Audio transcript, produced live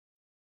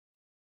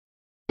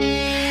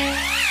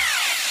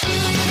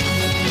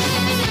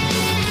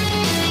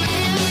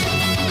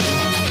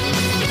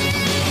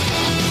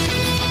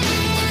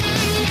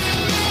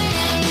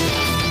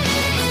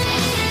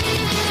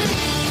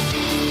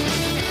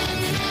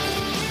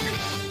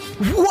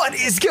What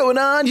is going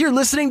on? You're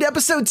listening to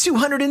episode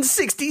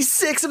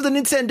 266 of the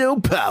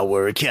Nintendo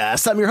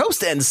Powercast. I'm your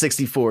host,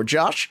 N64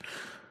 Josh.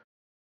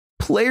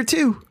 Player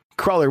 2,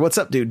 Crawler, what's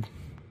up, dude?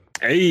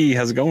 Hey,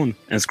 how's it going?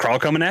 It's Crawl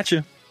coming at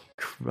you.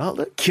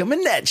 Crawler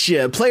coming at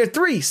you. Player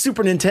 3,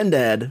 Super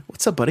Nintendo.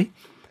 What's up, buddy?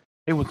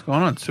 Hey, what's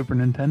going on, Super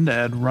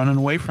Nintendo? Running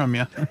away from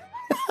you.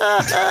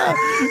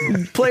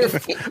 Player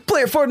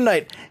 4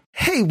 tonight.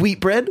 Hey,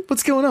 Wheatbread,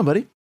 what's going on,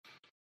 buddy?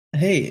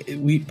 Hey,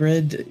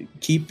 Wheatbread,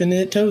 keeping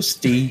it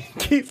toasty.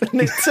 Keeping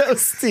it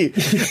toasty.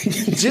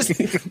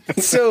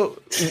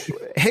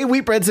 Hey,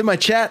 Wheatbread's in my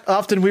chat.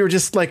 Often we were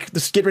just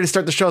getting ready to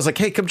start the show. I was like,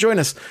 hey, come join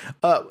us.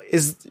 Should I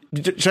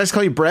just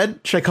call you Bread?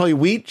 Should I call you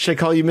Wheat? Should I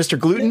call you Mr.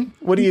 Gluten?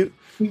 What do you?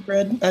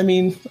 Wheatbread? I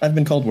mean, I've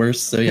been called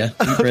worse, so yeah,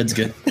 Wheatbread's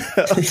good.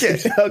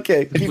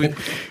 Okay.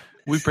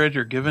 Wheatbread,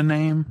 your given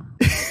name?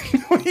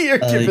 Your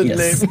given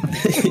yes. name.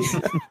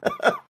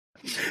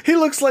 He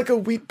looks like a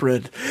wheat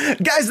bread.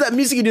 Guys, that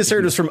music you just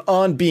heard was from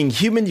On Being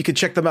Human. You can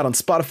check them out on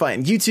Spotify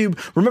and YouTube.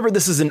 Remember,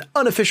 this is an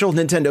unofficial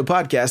Nintendo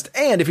podcast.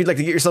 And if you'd like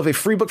to get yourself a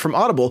free book from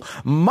Audible,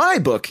 my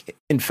book,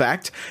 in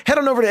fact, head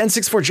on over to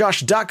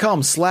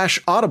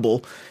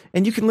n64josh.com/audible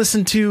and you can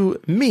listen to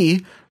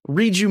me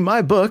read you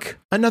my book,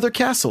 Another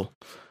Castle.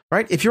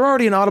 Right? If you're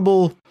already an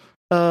Audible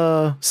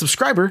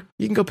subscriber,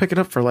 you can go pick it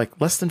up for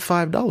like less than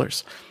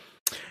 $5.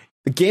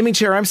 The gaming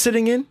chair I'm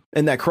sitting in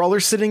and that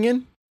Crawler's sitting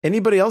in,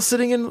 anybody else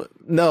sitting in?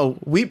 No,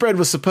 Wheatbread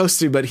was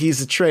supposed to, but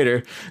he's a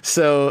traitor,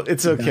 so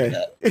it's okay.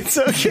 It's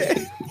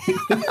okay.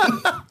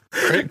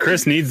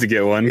 Chris needs to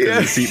get one because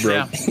his seat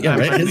broke. Yeah,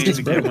 right. I need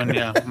to get one.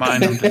 Yeah,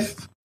 mine. I'm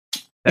just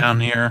down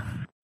here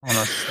on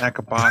a stack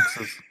of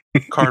boxes,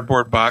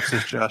 cardboard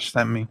boxes. Josh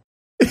sent me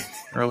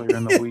earlier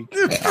in the week.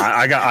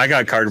 I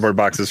got cardboard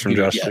boxes from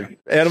Josh too.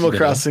 Animal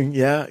Crossing.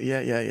 Yeah.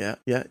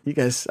 You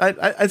guys,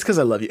 it's because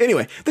I love you.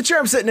 Anyway, the chair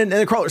I'm sitting in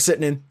and the Crawler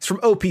sitting in is from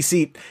OP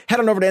Seat. Head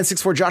on over to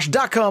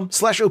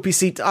n64josh.com/OP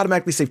Seat to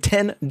automatically save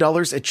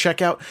 $10 at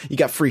checkout. You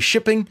got free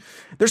shipping.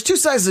 There's two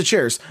sizes of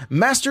chairs,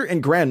 Master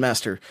and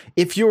Grandmaster.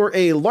 If you're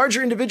a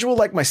larger individual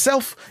like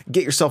myself,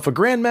 get yourself a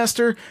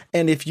Grandmaster.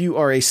 And if you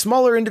are a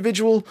smaller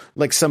individual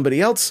like somebody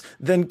else,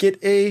 then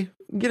get a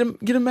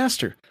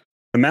Master.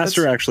 The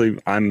Master, actually,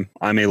 I'm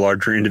a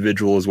larger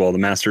individual as well. The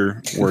Master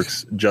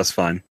works just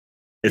fine.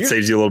 It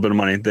saves you a little bit of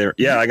money there.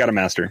 Yeah, I got a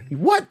Master.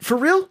 What? For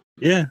real?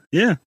 Yeah.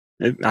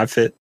 I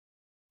fit.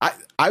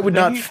 I would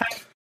not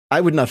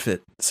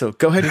fit. So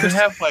go ahead. Do they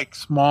have like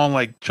small,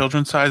 like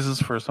children's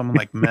sizes for someone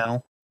like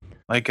Mel?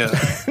 Like a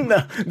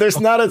no, there's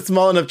not a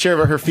small enough chair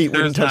where her feet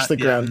wouldn't touch the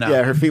ground. No.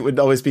 Yeah, her feet would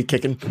always be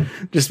kicking,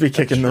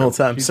 the whole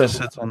time. She just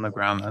sits on the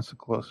ground. That's the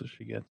closest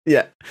she gets.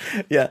 Yeah.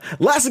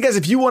 Lastly, guys,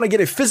 if you want to get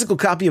a physical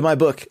copy of my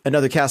book,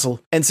 Another Castle,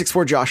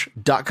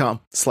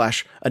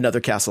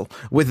 n64josh.com/anothercastle.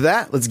 With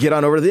that, let's get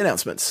on over to the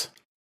announcements.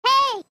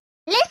 Hey,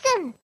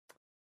 listen.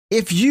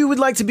 If you would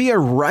like to be a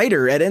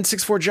writer at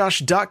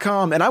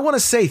n64josh.com, and I want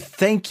to say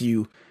thank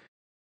you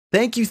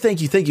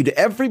to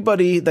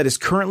everybody that is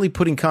currently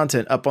putting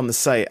content up on the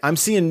site. I'm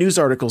seeing news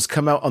articles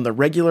come out on the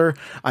regular.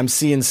 I'm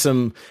seeing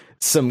some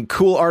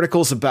cool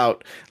articles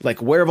about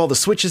like where have all the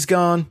Switches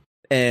gone,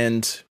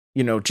 and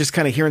just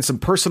kind of hearing some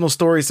personal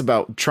stories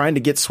about trying to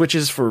get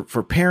Switches for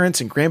parents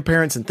and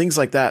grandparents and things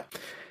like that.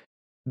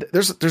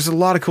 There's a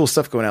lot of cool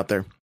stuff going out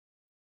there.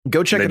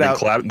 Go check it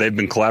out. They've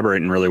been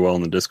collaborating really well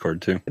in the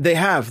Discord too. They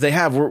have.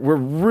 We're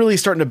really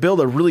starting to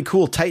build a really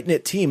cool,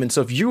 tight-knit team. And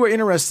so if you are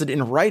interested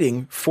in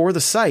writing for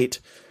the site,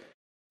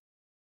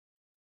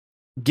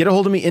 get a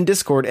hold of me in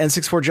Discord,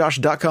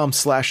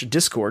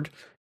 n64josh.com/Discord,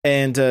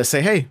 and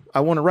say, hey,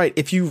 I want to write.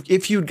 If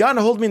you'd gotten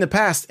a hold of me in the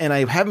past and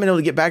I haven't been able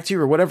to get back to you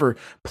or whatever,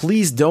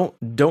 please don't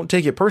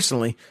take it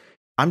personally.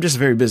 I'm just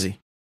very busy.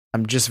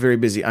 I'm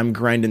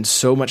grinding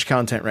so much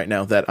content right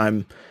now that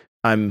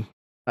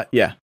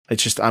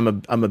it's just I'm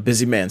a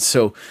busy man.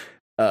 So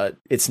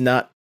it's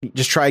not,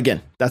 just try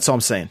again. That's all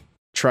I'm saying.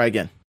 Try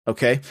again.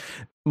 Okay.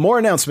 More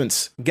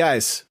announcements,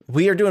 guys.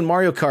 We are doing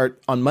Mario Kart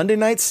on Monday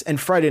nights and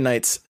Friday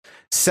nights,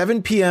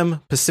 7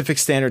 p.m. Pacific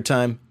Standard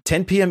Time,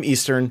 10 p.m.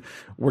 Eastern.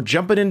 We're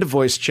jumping into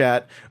voice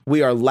chat.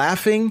 We are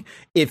laughing.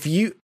 If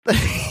you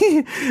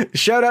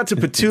shout out to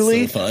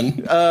Patuli.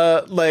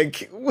 So fun.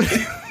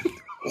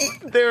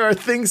 There are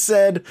things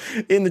said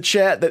in the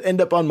chat that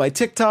end up on my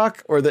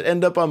TikTok or that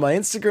end up on my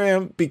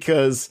Instagram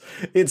because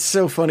it's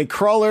so funny.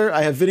 Crawler,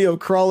 I have video of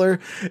Crawler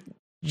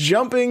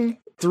jumping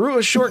through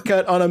a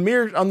shortcut on the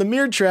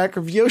mirror track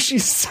of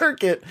Yoshi's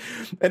Circuit,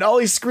 and all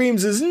he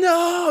screams is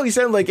no. He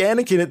sounded like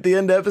Anakin at the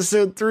end of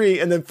episode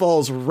 3 and then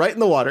falls right in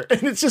the water,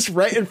 and it's just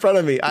right in front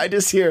of me. I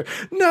just hear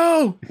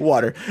no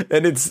water,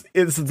 and it's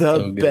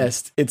the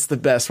best. It's the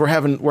best. We're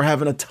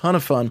having a ton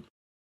of fun.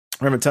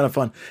 We're having a ton of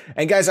fun.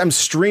 And guys, I'm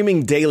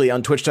streaming daily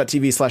on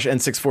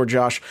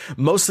twitch.tv/n64josh,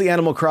 mostly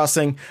Animal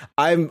Crossing.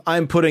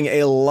 I'm putting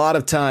a lot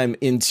of time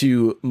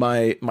into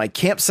my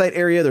campsite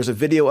area. There's a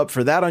video up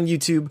for that on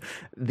YouTube.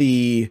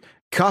 The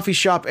coffee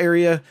shop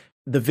area,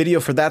 the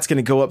video for that's going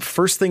to go up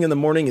first thing in the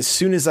morning as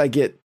soon as I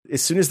get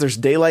as soon as there's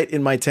daylight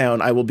in my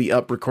town, I will be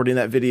up recording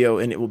that video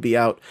and it will be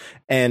out.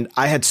 And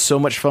I had so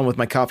much fun with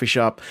my coffee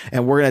shop,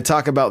 and we're going to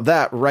talk about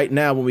that right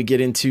now when we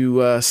get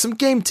into some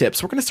game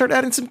tips. We're going to start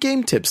adding some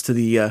game tips to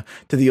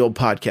the old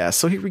podcast.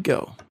 So here we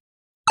go.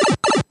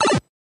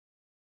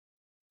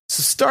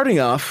 So starting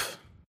off,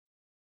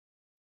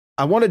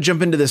 I want to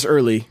jump into this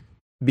early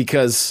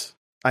because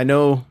I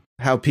know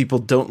how people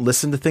don't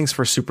listen to things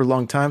for a super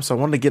long time. So I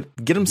wanted to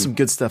get them some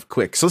good stuff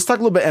quick. So let's talk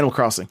a little bit Animal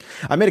Crossing.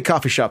 I made a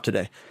coffee shop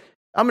today.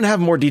 I'm going to have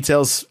more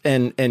details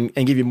and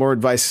give you more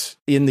advice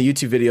in the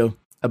YouTube video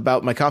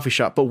about my coffee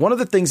shop. But one of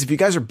the things, if you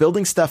guys are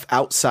building stuff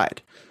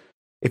outside,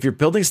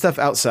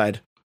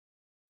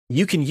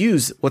 you can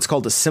use what's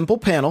called a simple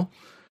panel.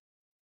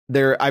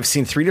 I've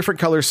seen 3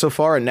 different colors so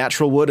far: a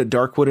natural wood, a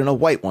dark wood, and a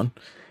white one.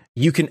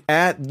 You can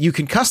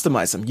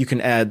customize them. You can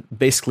add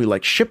basically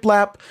like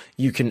shiplap.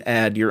 You can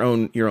add your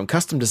own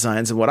custom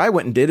designs. And what I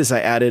went and did is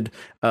I added,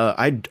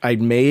 I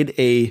made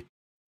a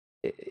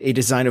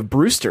design of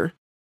Brewster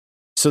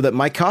so that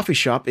my coffee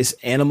shop is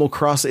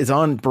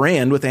on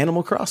brand with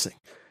Animal Crossing,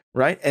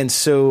 right? And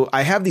so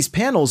I have these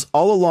panels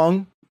all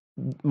along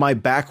my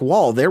back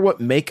wall. They're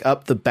what make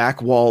up the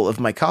back wall of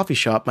my coffee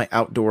shop, my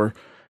outdoor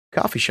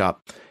coffee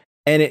shop.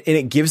 And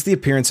it gives the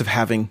appearance of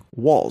having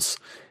walls.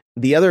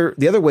 The other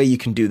way you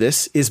can do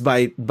this is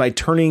by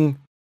turning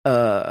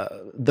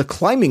the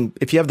climbing.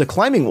 If you have the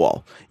climbing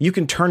wall, you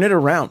can turn it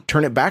around,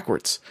 turn it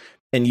backwards,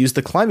 and use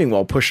the climbing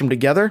wall, push them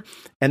together,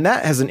 and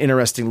that has an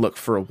interesting look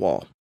for a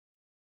wall.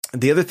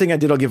 The other thing I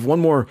did, I'll give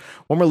one more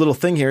little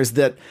thing here, is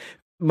that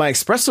my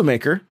espresso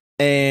maker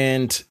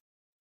and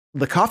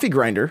the coffee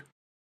grinder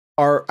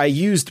I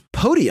used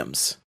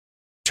podiums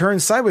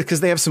turned sideways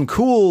because they have some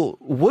cool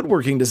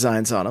woodworking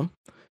designs on them.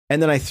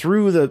 And then I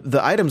threw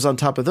the items on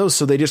top of those,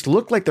 so they just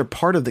look like they're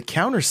part of the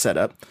counter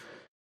setup.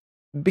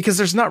 Because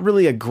there's not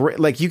really a great,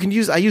 like, you can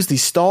use. I use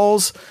these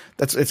stalls.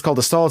 It's called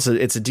a stall.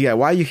 It's a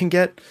DIY you can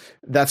get.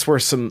 That's where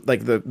some,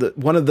 like,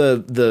 one of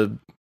the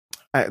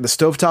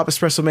stovetop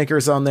espresso maker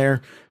is on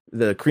there,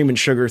 the cream and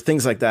sugar,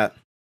 things like that.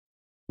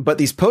 But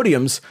these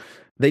podiums,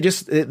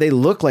 they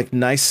look like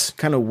nice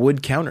kind of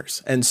wood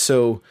counters, and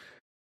so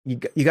you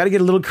got to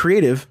get a little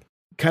creative.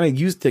 Kind of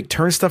use to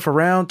turn stuff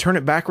around, turn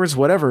it backwards,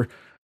 whatever.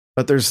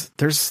 But there's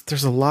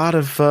a lot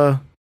of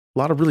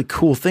really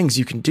cool things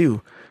you can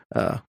do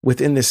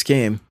within this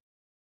game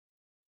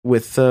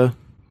with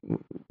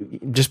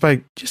just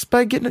by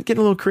getting a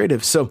little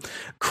creative. So,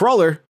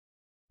 Crawler,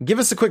 give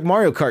us a quick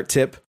Mario Kart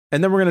tip,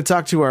 and then we're going to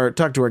talk to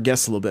our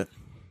guests a little bit.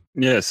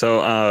 Yeah.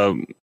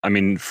 So,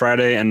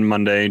 Friday and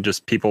Monday,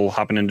 just people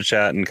hopping into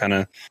chat and kind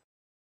of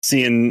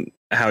seeing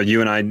how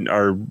you and I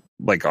are,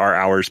 like, our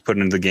hours put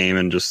into the game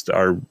and just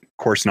our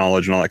course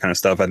knowledge and all that kind of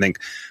stuff. I think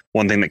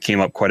one thing that came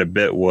up quite a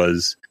bit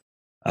was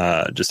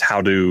just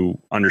how to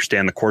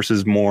understand the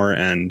courses more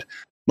and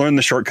learn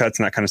the shortcuts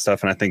and that kind of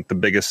stuff. And I think the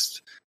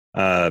biggest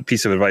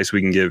piece of advice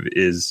we can give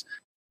is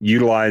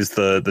utilize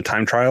the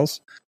time trials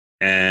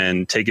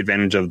and take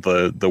advantage of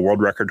the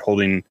world record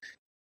holding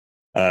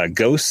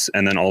ghosts,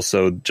 and then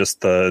also just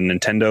the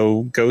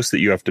Nintendo ghosts that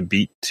you have to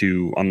beat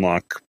to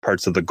unlock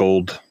parts of the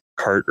gold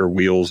cart or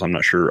wheels. I'm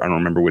not sure. I don't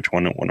remember which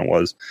one it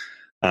was.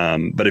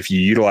 But if you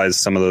utilize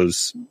some of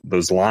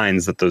those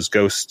lines that those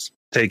ghosts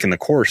take in the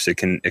course, it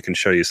can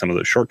show you some of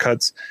those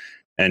shortcuts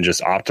and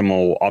just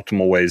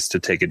optimal ways to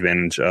take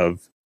advantage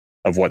of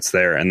what's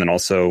there. And then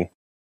also,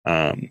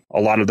 a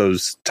lot of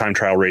those time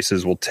trial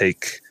races will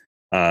take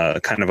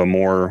kind of a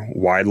more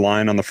wide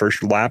line on the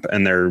first lap,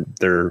 and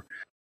they're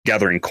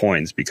gathering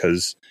coins,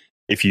 because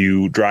if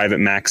you drive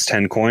at max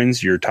 10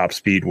 coins, your top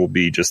speed will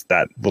be just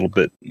that little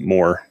bit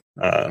more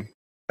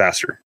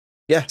faster.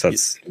 Yeah. So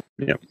that's,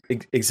 yeah.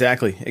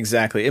 Exactly.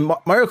 And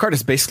Mario Kart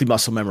is basically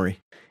muscle memory.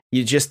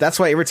 That's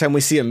why every time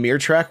we see a mirror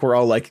track, we're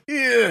all like,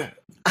 ugh,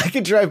 I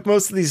can drive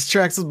most of these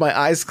tracks with my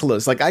eyes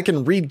closed. Like, I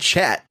can read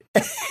chat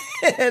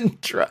and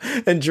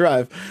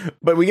drive,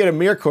 but we get a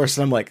mirror course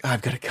and I'm like, oh,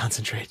 I've got to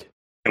concentrate.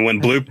 And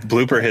when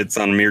blooper hits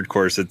on mirrored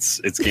course, it's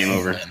game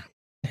over.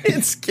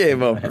 It's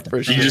game over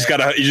for sure. You just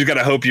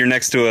gotta hope you're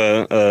next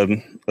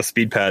to a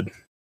speed pad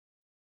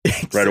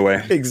right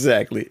away.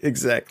 Exactly.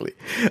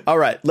 All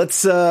right,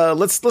 let's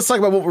talk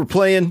about what we're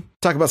playing.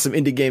 Talk about some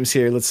indie games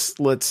here. Let's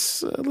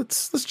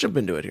jump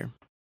into it here.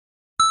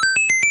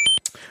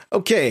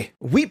 Okay,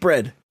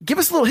 Wheatbread, give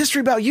us a little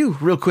history about you,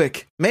 real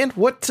quick, man.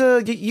 What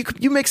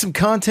you make some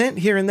content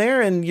here and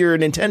there, and you're a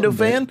Nintendo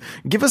fan.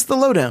 Give us the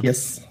lowdown.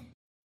 Yes,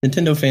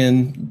 Nintendo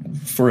fan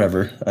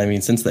forever. I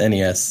mean, since the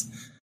NES.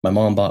 My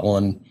mom bought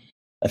one.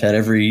 I've had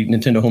every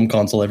Nintendo home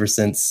console ever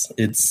since.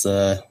 It's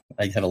I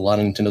have a lot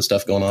of Nintendo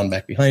stuff going on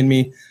back behind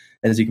me,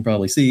 as you can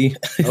probably see.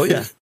 Oh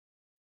yeah.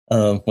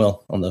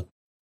 Well, on the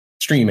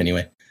stream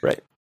anyway. Right.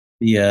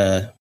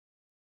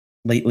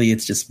 Lately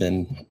it's just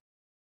been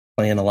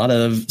playing a lot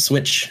of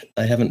Switch.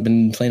 I haven't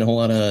been playing a whole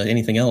lot of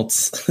anything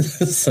else.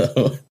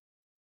 So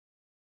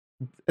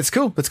it's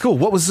cool.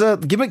 What was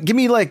give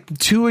me like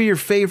 2 of your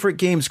favorite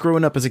games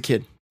growing up as a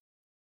kid?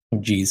 Oh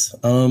geez.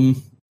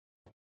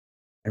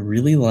 I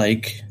really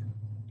like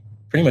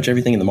pretty much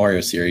everything in the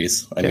Mario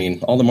series. I mean,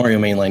 all the Mario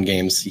mainline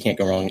games, you can't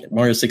go wrong.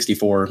 Mario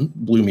 64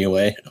 blew me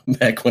away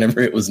back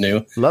whenever it was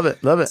new. Love it.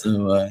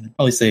 So I'd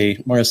probably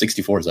say Mario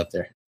 64 is up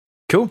there.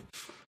 Cool.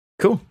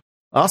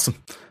 Awesome.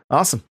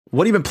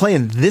 What have you been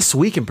playing this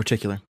week in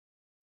particular?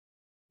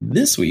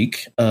 This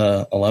week,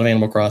 a lot of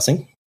Animal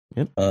Crossing.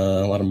 Yep.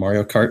 A lot of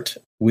Mario Kart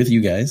with you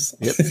guys.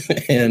 Yep.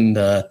 And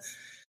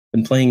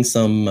been playing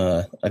some.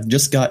 I've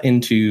just got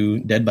into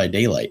Dead by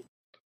Daylight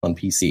on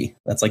PC.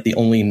 That's like the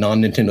only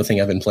non-Nintendo thing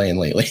I've been playing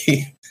lately.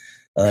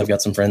 I've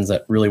got some friends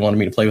that really wanted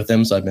me to play with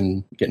them, so I've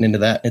been getting into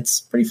that.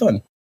 It's pretty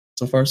fun.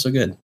 So far, so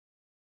good.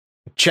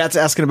 Chat's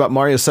asking about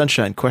Mario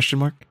Sunshine, question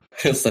mark?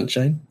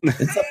 Sunshine.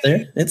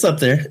 It's up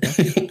there.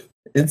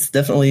 It's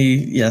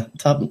definitely,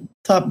 top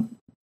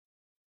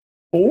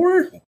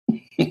 4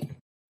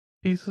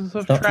 pieces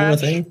of top 4 trash.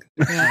 thing.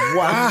 Yeah.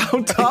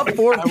 Wow, top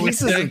 4 I would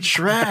pieces say- of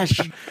trash.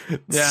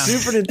 Yeah.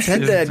 Super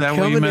Nintendo Is that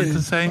what you coming meant in,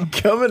 to say?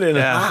 coming in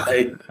Yeah. hot.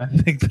 I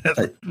think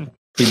that.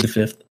 Plead the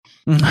fifth.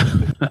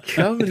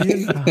 Coming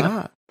in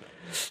hot.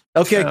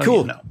 Okay, So,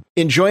 cool. you know.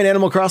 Enjoying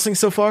Animal Crossing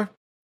so far?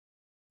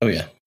 Oh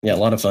yeah, a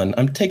lot of fun.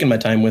 I'm taking my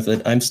time with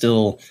it. I'm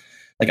still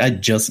I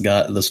just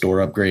got the store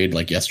upgrade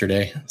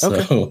yesterday, so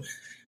Okay.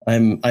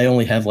 I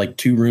only have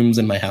 2 rooms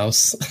in my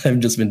house. I've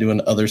just been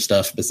doing other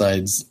stuff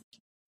besides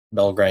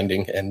bell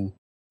grinding, and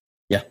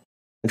it's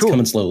Cool.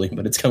 coming slowly,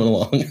 but it's coming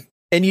along.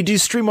 And you do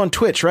stream on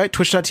Twitch, right?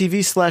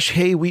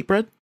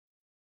 Twitch.tv/HeyWheatBread?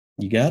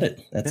 You got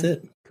it. That's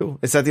it. Cool.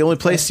 Is that the only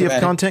place you have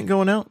Sporadic. content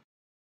going out?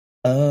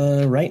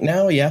 Right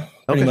now, yeah,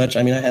 pretty Okay. much.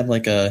 I mean, I have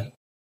a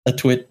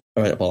Twitter.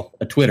 I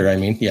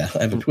mean, I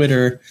have a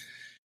Twitter.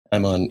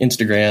 I'm on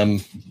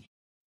Instagram,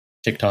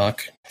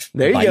 TikTok.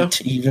 There you go.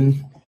 Byte,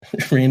 even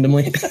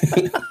randomly.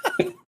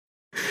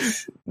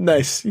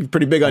 Nice. You're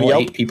pretty big on All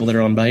Yelp. 8 people that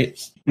are on Byte.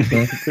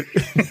 So.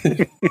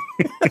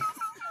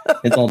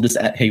 It's all just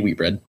at Hey Wheat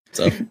Bread,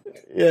 so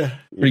Yeah.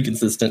 pretty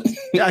consistent.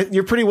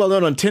 You're pretty well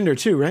known on Tinder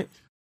too, right?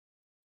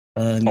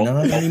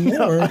 Not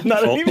anymore.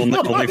 Not Only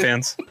anymore.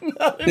 fans.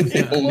 Not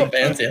anymore.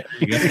 OnlyFans, yeah.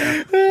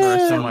 Yeah. Where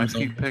are some of my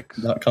feed pics?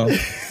 .com.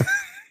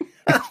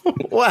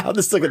 Wow,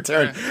 this took a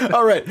turn.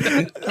 All right.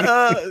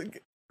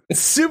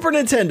 Super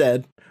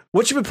Nintendo.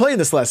 What you been playing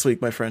this last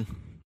week, my friend?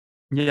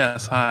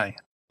 Yes. Hi.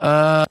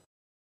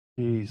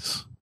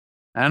 Jeez.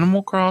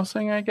 Animal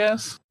Crossing, I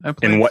guess. I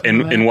played In what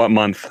some of that. in what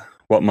month?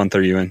 What month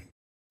are you in?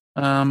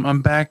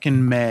 I'm back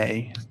in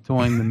May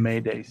doing the May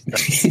Day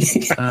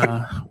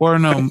stuff. Or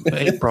no,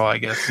 April, I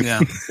guess. Yeah.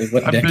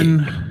 What I've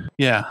decade?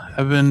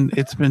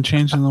 it's been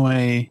changing the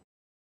way,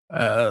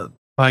 I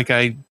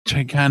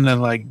kind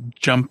of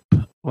jump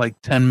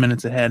 10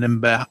 minutes ahead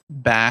and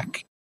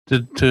back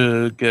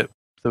to get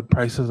the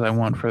prices I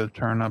want for the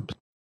turnips.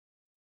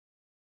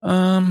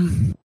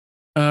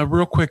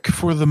 Real quick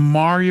for the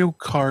Mario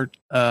Kart,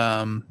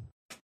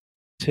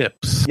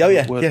 tips. Oh,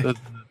 yeah, With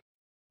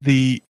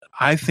yeah.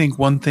 I think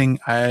one thing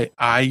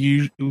I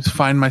usually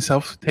find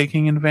myself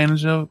taking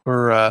advantage of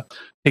or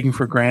taking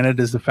for granted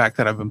is the fact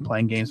that I've been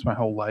playing games my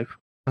whole life.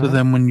 So Uh-huh.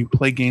 then when you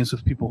play games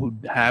with people who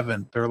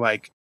haven't, they're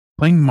like,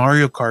 playing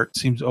Mario Kart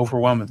seems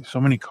overwhelming. There's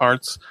so many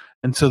carts.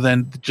 And so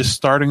then just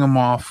starting them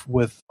off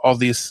with all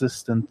the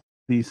assist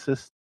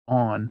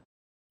on,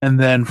 and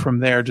then from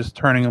there just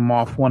turning them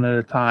off one at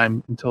a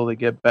time until they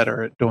get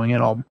better at doing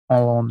it all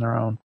on their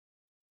own.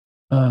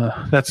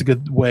 That's a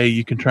good way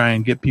you can try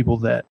and get people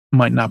that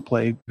might not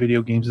play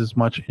video games as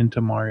much into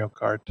Mario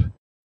Kart.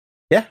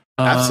 Yeah,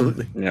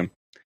 absolutely. Yeah.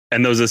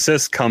 And those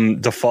assists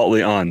come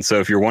defaultly on. So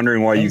if you're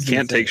wondering why I you was gonna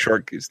can't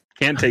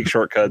take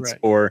shortcuts Right.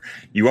 or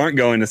you aren't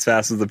going as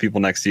fast as the people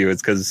next to you,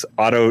 it's because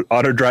auto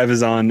drive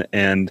is on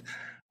and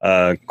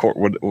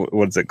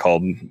what's it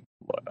called?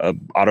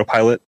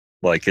 Autopilot.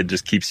 It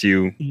just keeps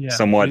you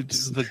somewhat.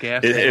 The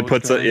gas It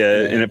puts up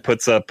and it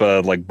puts up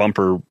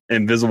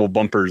invisible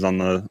bumpers on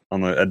the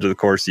edge of the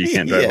course, so you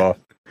can't drive Yeah. off.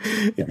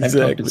 I've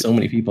talked to so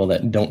many people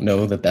that don't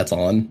know that that's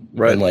on,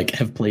 Right. and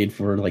have played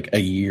for a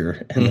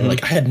year, and Mhm. they're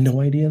like, I had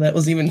no idea that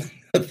was even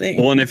a thing.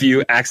 Well, and if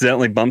you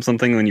accidentally bump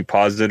something when you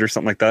paused it or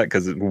something like that,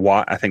 because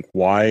I think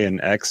Y and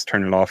X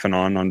turn it off and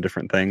on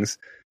different things.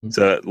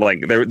 So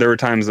there were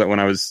times that when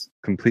I was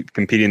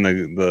completing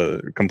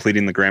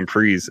the Grand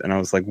Prix, and I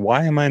was like,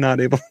 why am I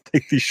not able to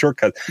take these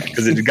shortcuts?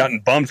 Because it had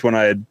gotten bumped when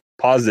I had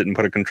paused it and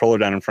put a controller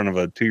down in front of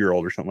a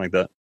 2-year-old or something like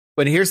that.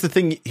 But here's the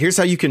thing. Here's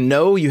how you can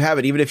know you have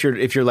it, even if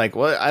you're like,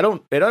 well, I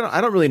don't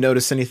really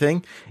notice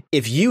anything.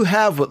 If you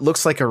have what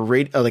looks like a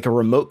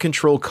remote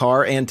control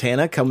car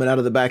antenna coming out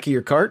of the back of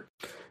your cart,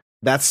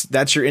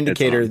 that's your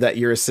indicator that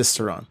your assists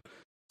are on.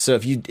 So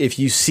if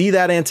you see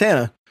that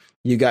antenna,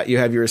 you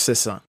have your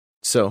assists on.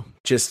 So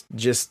just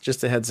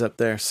a heads up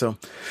there. So,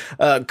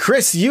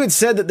 Chris, you had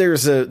said that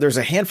there's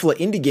a handful of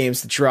indie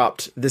games that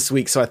dropped this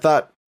week. So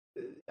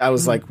I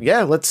was like,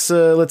 yeah, let's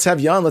have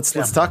you on. Let's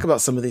talk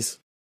about some of these.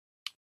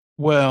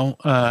 Well,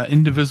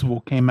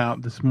 Indivisible came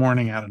out this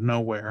morning out of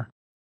nowhere.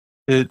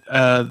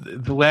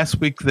 The last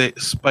week that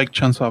Spike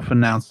Chunsoft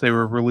announced they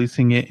were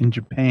releasing it in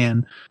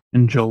Japan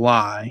in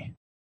July,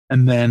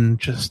 and then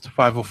just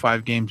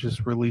 505 Games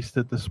just released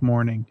it this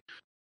morning.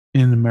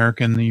 in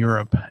America and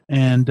Europe,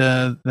 and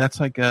that's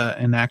like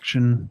an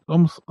action,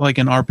 almost like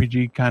an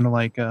RPG, kind of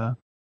like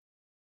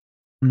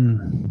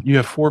you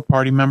have 4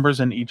 party members,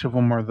 and each of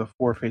them are the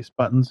 4 face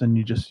buttons, and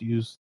you just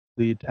use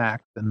the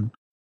attack and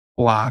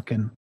block,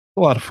 and a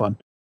lot of fun.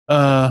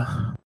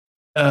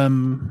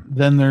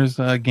 Then there's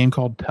a game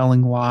called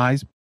Telling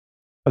Lies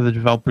by the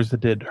developers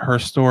that did Her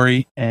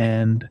Story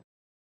and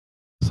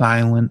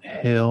Silent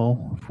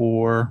Hill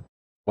for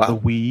the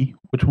Wii.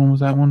 Which one was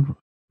that one?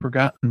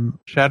 Forgotten.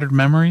 Shattered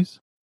Memories?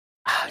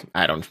 I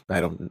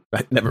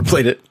never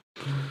played it.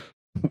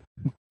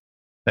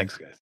 Thanks,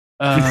 guys.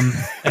 And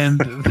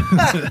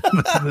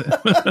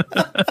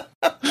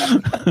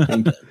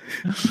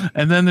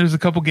and then there's a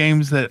couple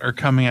games that are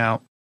coming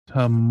out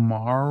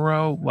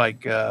tomorrow,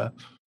 like Dread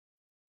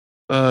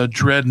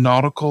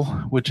Nautical,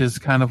 which is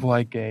kind of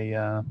like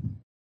a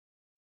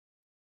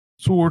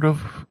sort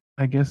of,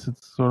 I guess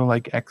it's sort of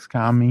like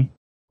XCOM-y,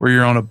 where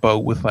you're on a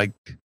boat with like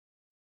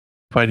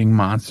fighting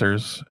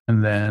monsters.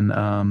 And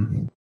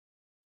then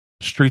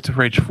Streets of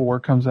Rage 4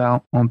 comes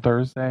out on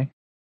Thursday.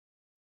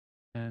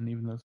 And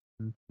even though it's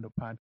a Nintendo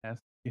podcast,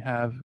 you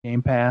have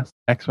Game Pass,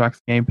 Xbox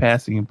Game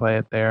Pass, you can play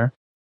it there,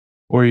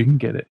 or you can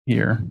get it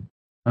here.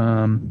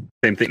 Same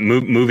thing.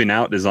 Moving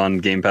Out is on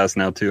Game Pass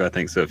now too, I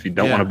think. So if you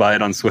don't want to buy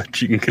it on Switch,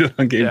 you can get it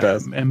on Game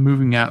Pass. And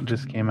Moving Out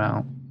just came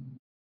out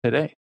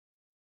today.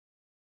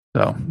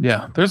 So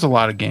yeah, there's a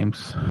lot of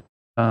games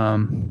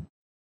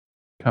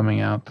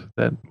coming out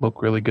that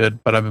look really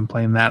good, but I've been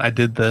playing that. I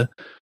did the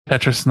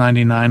Tetris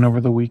 99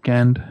 over the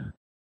weekend to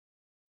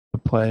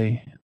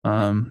play.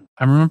 I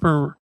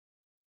remember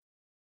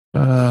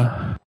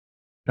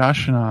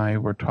Josh and I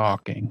were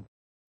talking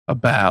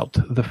about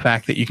the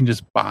fact that you can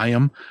just buy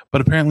them, but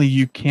apparently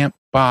you can't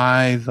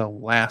buy the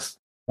last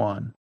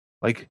one.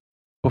 Like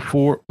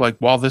before, like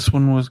while this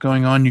one was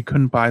going on, you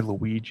couldn't buy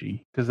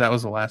Luigi because that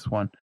was the last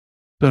one.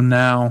 So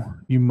now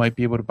you might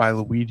be able to buy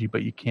Luigi,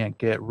 but you can't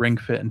get Ring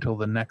Fit until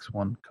the next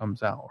one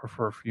comes out, or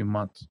for a few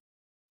months.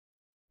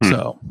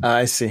 So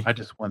I see. I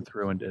just went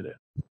through and did it.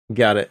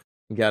 Got it.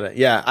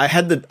 Yeah, I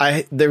had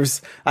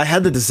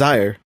the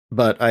desire,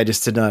 but I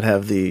just did not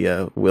have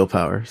the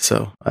willpower.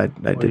 So I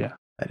didn't do it.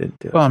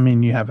 Well, I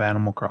mean, you have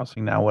Animal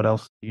Crossing now. What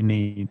else do you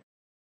need?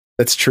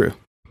 That's true.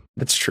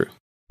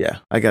 Yeah,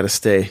 I gotta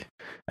stay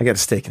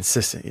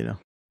consistent, you know.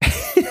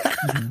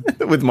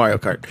 With Mario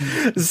Kart.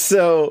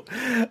 So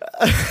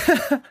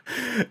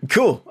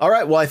cool. All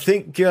right. Well, I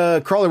think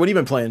Crawler, what have you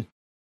been playing?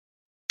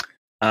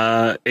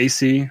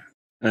 AC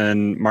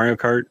and Mario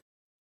Kart,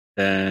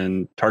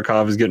 and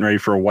Tarkov is getting ready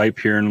for a wipe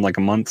here in like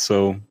a month,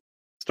 so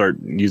start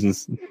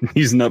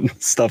using up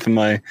stuff in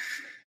my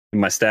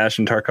stash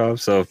in Tarkov.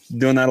 So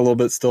doing that a little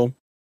bit still.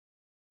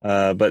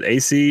 But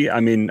AC, I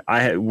mean,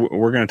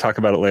 we're going to talk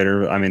about it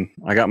later. I mean,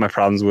 I got my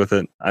problems with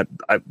it. I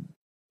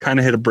kind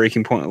of hit a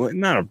breaking point.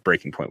 Not a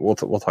breaking point. We'll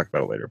talk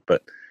about it later.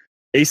 But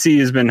AC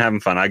has been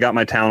having fun. I got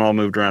my town all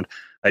moved around.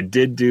 I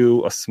did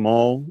do a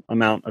small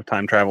amount of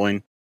time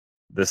traveling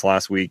this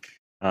last week.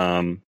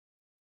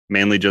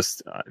 Mainly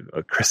just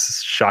Chris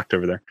is shocked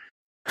over there.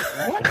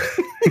 What?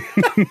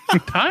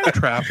 Time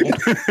travel.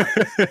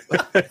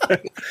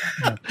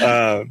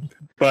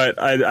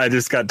 But I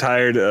just got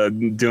tired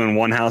doing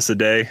one house a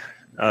day,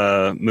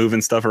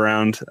 moving stuff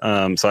around.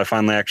 So I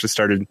finally actually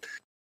started.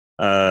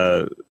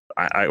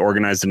 I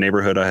organized a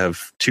neighborhood. I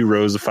have 2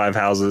 rows of 5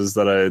 houses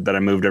that I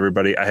moved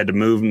everybody. I had to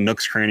move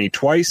Nook's Cranny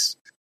twice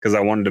because I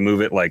wanted to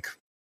move it like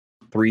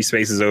 3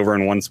 spaces over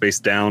and 1 space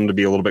down to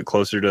be a little bit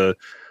closer to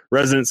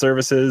resident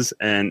services,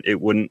 and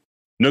it wouldn't.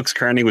 Nook's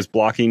Cranny was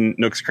blocking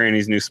Nook's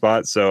Cranny's new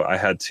spot, so I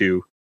had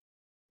to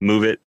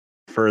move it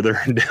further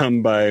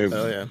down by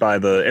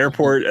the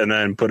airport and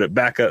then put it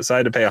back up. So I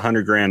had to pay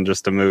 $100,000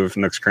 just to move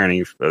Nook's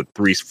Cranny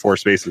 3-4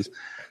 spaces.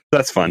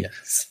 That's fun.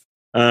 Yes.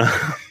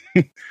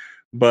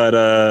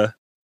 But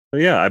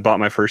yeah, I bought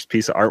my first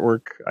piece of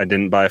artwork. I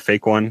didn't buy a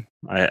fake one.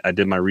 I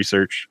did my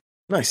research.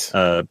 Nice.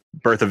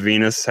 Birth of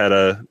Venus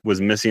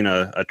was missing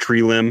a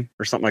tree limb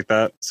or something like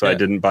that, so I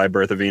didn't buy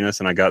Birth of Venus,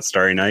 and I got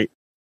Starry Night.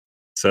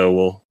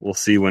 So we'll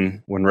see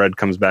when Red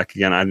comes back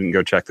again. I didn't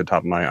go check the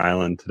top of my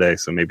island today,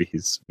 so maybe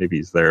he's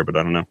there, but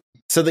I don't know.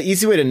 So the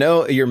easy way to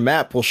know, your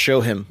map will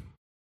show him.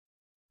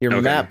 Your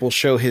map will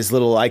show his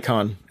little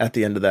icon at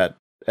the end of that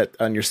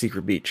on your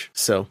secret beach.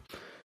 So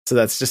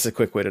that's just a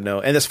quick way to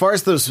know. And as far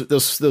as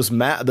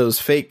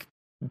those fake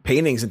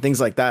paintings and things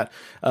like that,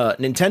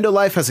 Nintendo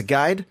Life has a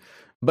guide,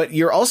 but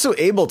you're also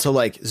able to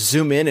like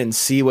zoom in and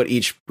see what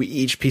each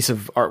piece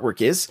of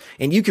artwork is,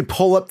 and you could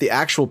pull up the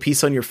actual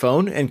piece on your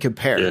phone and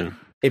compare. Yeah.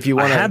 If you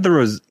want, I had the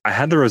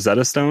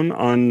Rosetta Stone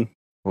on,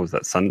 what was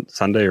that,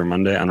 Sunday or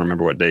Monday? I don't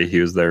remember what day he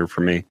was there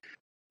for me.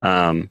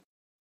 But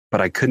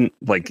I couldn't,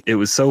 like, it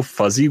was so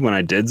fuzzy when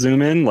I did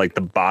zoom in. Like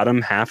the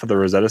bottom half of the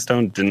Rosetta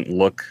Stone didn't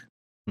look.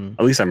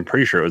 At least I'm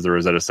pretty sure it was the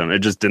Rosetta Stone. It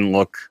just didn't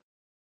look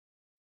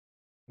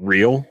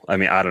real. I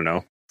mean, I don't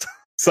know.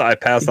 So I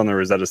passed on the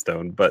Rosetta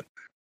Stone, but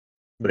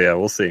yeah,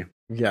 we'll see.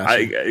 Yeah,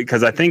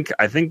 because I think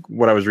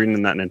what I was reading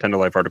in that Nintendo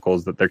Life article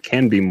is that there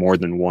can be more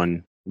than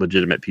one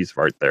legitimate piece of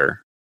art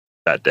there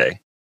that day.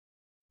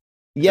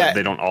 Yeah,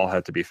 They don't all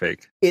have to be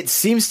fake. it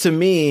seems to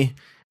me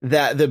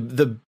that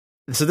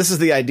so this is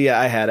the idea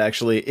I had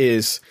actually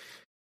is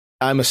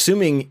I'm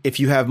assuming if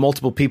you have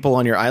multiple people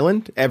on your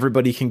island,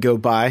 everybody can go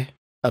buy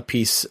a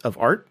piece of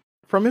art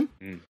from him.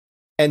 Mm.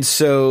 And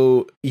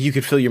so you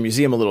could fill your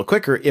museum a little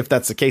quicker if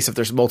that's the case, if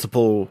there's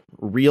multiple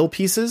real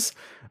pieces.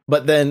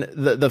 But then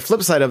the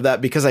flip side of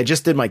that, because I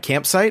just did my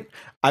campsite,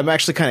 I'm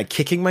actually kind of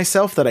kicking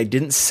myself that I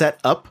didn't set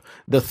up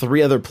the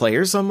 3 other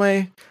players on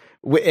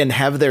and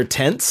have their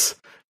tents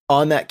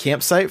on that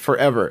campsite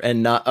forever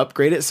and not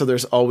upgrade it. So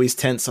there's always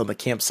tents on the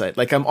campsite.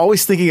 Like I'm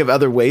always thinking of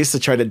other ways to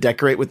try to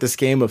decorate with this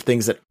game of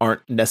things that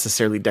aren't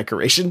necessarily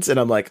decorations. And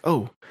I'm like,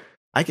 oh,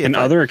 I can. And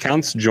other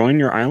accounts join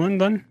your island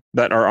then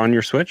that are on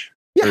your Switch?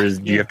 Yeah. Or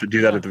do you have to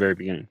do that at the very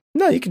beginning?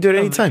 No, you can do it They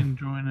anytime. can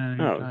join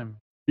anytime.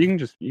 You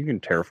can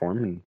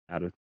terraform and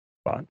add a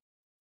spot.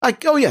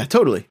 Oh yeah,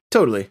 totally.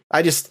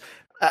 I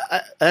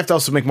have to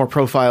also make more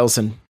profiles,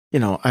 and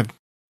I'll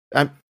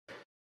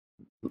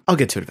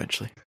get to it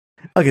eventually.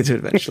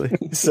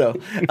 So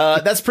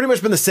that's pretty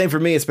much been the same for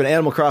me. It's been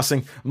Animal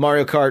Crossing,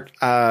 Mario Kart.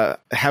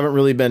 Haven't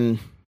really been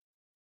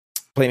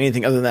playing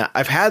anything other than that.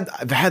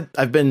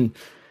 I've been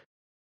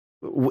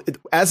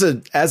as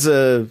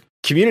a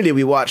community.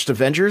 We watched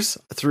Avengers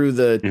through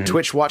the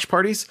Twitch watch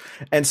parties,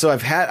 and so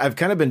I've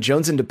kind of been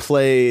jonesing to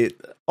play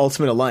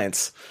Ultimate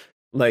Alliance.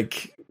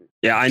 Like,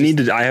 yeah, I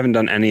haven't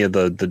done any of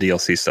the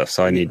DLC stuff,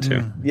 so I need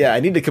to. Yeah, I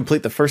need to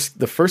complete the first,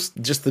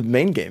 just the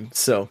main game.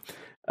 So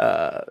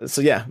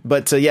yeah,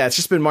 but it's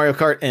just been Mario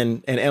Kart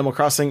and Animal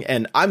Crossing,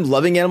 and I'm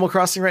loving Animal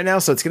Crossing right now.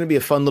 So it's going to be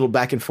a fun little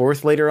back and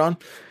forth later on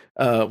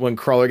when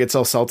Crawler gets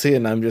all salty,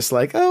 and I'm just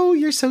like, oh,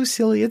 you're so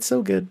silly, it's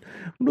so good,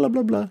 blah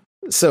blah blah.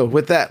 So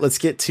with that, let's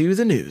get to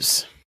the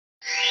news.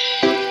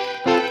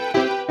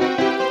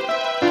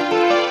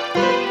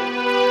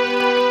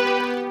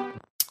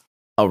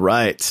 All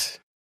right,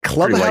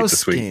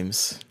 Clubhouse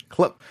games.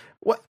 What?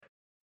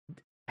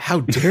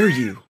 How dare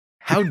you?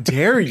 How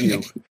dare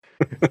you?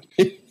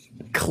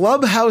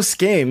 Clubhouse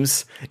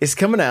Games is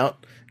coming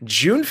out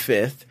June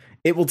 5th.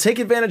 It will take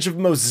advantage of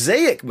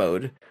Mosaic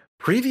mode,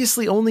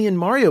 previously only in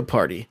Mario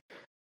Party.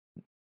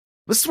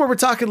 This is where we're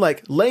talking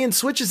like laying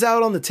switches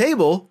out on the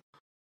table.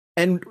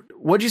 And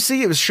what'd you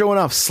see? It was showing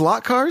off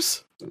slot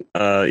cars?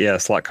 Yeah,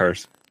 slot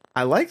cars.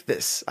 I like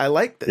this.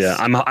 Yeah,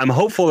 I'm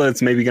hopeful that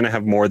it's maybe going to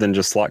have more than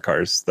just slot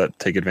cars that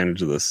take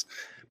advantage of this.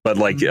 But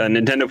like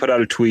Nintendo put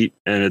out a tweet,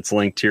 and it's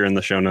linked here in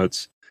the show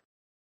notes.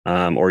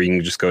 Or you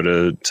can just go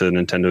to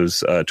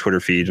Nintendo's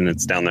Twitter feed, and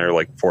it's down there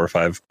like 4 or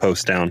 5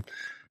 posts down.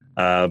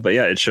 But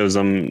yeah, it shows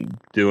them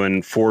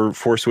doing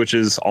four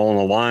switches all in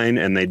a line,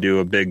 and they do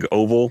a big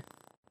oval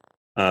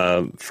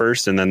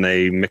first, and then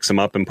they mix them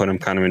up and put them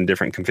kind of in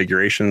different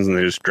configurations, and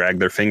they just drag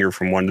their finger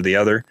from one to the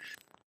other,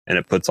 and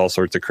it puts all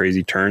sorts of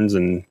crazy turns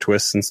and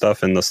twists and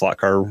stuff in the slot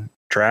car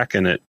track,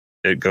 and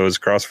it goes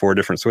across 4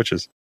 different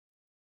switches.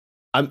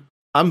 I'm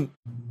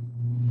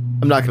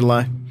not gonna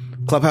lie,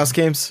 Clubhouse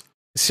Games.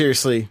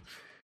 Seriously,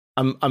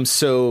 I'm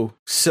so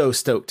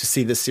stoked to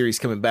see this series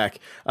coming back.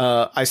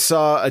 I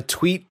saw a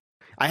tweet.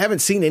 I haven't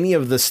seen any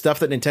of the stuff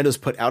that Nintendo's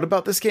put out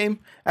about this game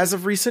as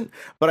of recent,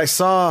 but I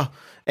saw,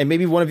 and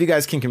maybe one of you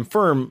guys can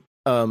confirm,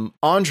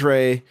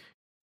 Andre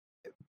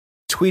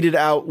tweeted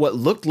out what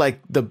looked like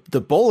the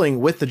bowling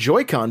with the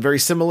Joy-Con, very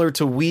similar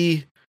to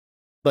Wii,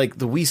 like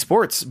the Wii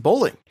Sports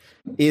bowling.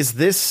 Is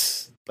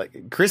this,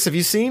 like, Chris, have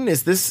you seen?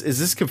 Is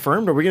this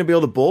confirmed? Are we going to be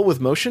able to bowl with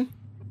motion?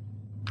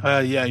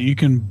 Yeah, you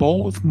can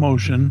bowl with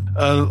motion.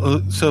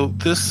 So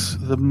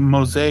the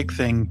Mosaic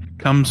thing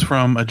comes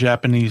from a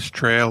Japanese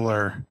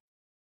trailer.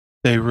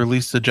 They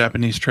released a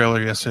Japanese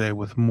trailer yesterday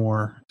with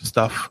more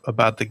stuff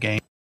about the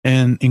game,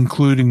 and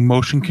including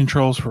motion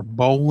controls for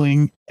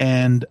bowling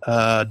and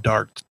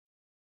darts.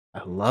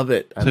 I love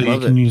it. So you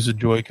can use a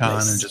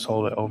Joy-Con and just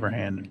hold it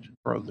overhand and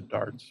throw the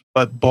darts.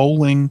 But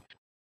bowling,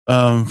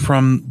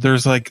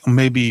 there's like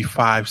maybe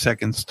 5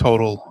 seconds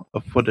total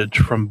of footage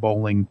from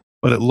bowling.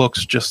 But it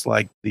looks just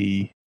like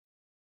Wii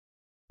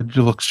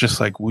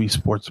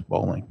Sports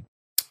bowling.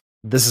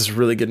 This is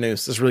really good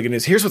news.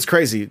 Here's what's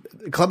crazy.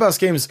 Clubhouse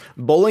Games,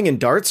 bowling and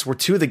darts were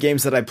 2 of the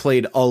games that I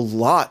played a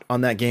lot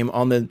on that game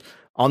on the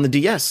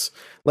DS.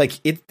 Like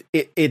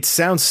it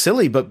sounds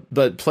silly,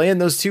 but playing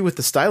those 2 with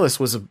the stylus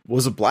was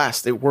a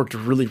blast. It worked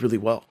really, really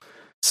well.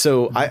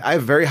 So I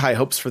have very high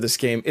hopes for this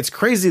game. It's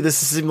crazy. This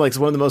seems like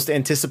one of the most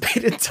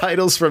anticipated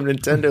titles from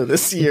Nintendo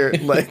this year.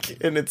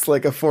 And it's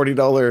like a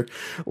 $40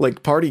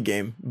 like party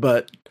game.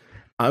 But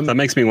that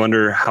makes me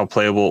wonder how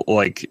playable,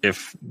 like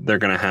if they're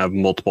going to have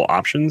multiple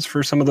options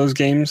for some of those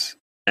games,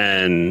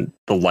 and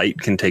the light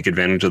can take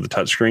advantage of the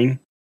touchscreen.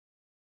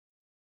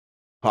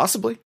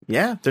 Possibly,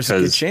 yeah. There's a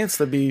good chance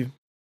that'd be.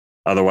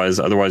 Otherwise,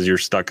 you're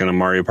stuck in a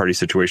Mario Party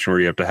situation where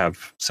you have to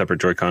have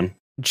separate Joy-Con.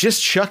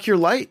 Just chuck your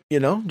light,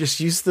 just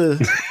use the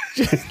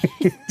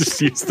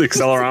just use the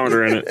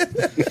accelerometer in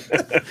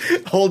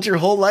it. Hold your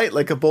whole light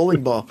like a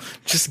bowling ball.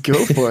 Just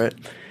go for it.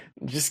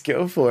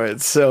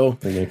 So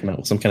they're gonna come out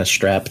with some kind of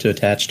strap to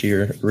attach to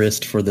your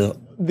wrist for the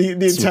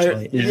entire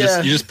light. You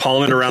just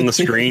palm it around the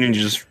screen and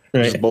you just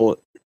bowl it.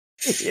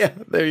 Yeah,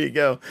 there you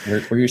go.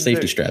 Wear your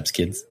safety straps,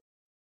 kids.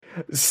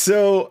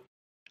 So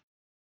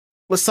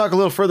let's talk a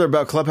little further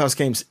about Clubhouse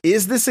games.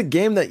 Is this a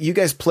game that you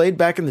guys played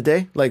back in the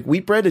day? Like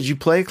Wheatbread, did you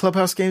play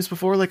Clubhouse games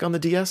before, like on the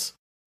DS?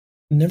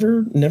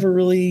 Never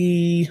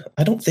really.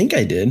 I don't think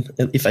I did.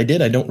 If I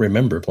did, I don't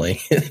remember playing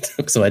it.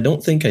 So I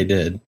don't think I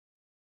did. I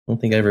don't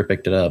think I ever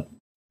picked it up.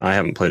 I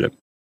haven't played it,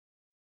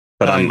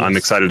 but I'm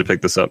excited to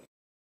pick this up.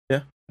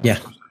 Yeah,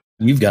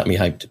 you've got me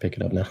hyped to pick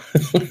it up now.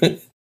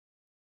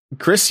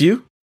 Chris,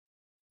 you?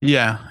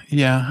 Yeah,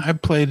 I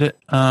played it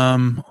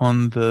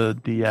on the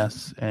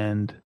DS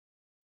and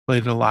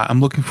played it a lot. I'm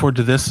looking forward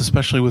to this,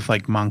 especially with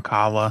like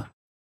Mancala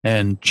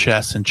and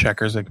chess and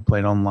checkers. I can play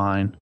it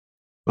online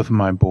with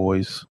my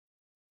boys.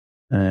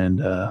 And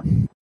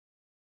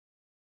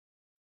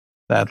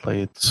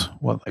sadly, it's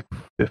like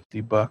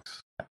 $50.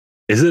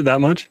 Is it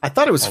that much? I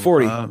thought it was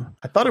 40. I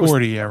thought it was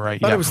 40. Yeah,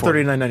 right. I thought it was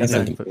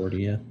 $39.99.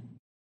 40,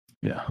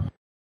 Yeah.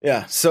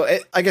 Yeah. So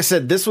like I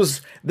said, this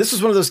was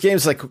one of those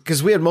games, like,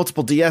 because we had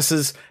multiple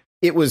DSs.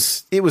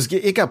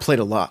 It got played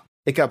a lot.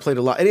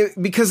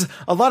 And because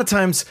a lot of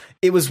times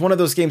it was one of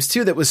those games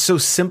too that was so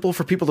simple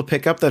for people to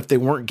pick up that if they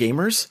weren't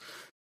gamers,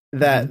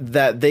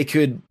 that they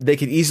could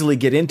easily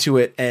get into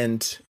it,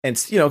 and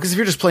because if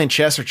you're just playing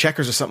chess or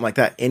checkers or something like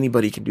that,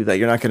 anybody can do that.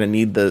 You're not going to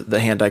need the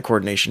hand-eye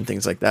coordination,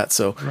 things like that.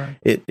 So right.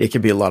 it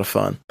can be a lot of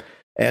fun,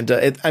 and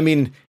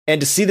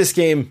to see this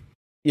game,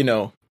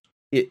 in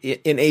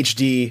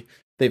HD,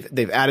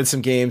 they've added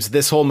some games.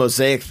 This whole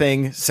mosaic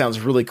thing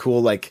sounds really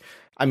cool. Like,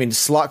 I mean,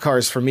 slot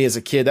cars for me as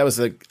a kid, that was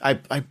I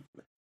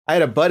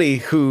had a buddy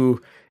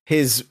who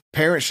his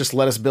parents just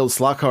let us build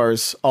slot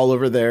cars all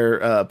over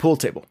their pool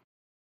table.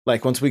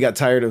 Like, once we got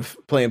tired of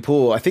playing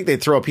pool, I think they'd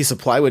throw a piece of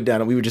plywood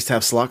down and we would just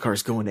have slot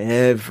cars going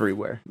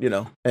everywhere,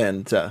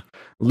 and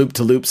loop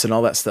to loops and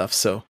all that stuff.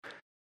 So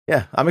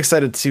yeah, I'm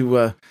excited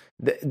to,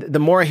 the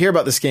more I hear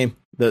about this game,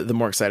 the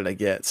more excited I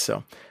get.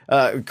 So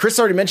Chris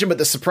already mentioned, but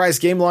the surprise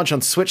game launch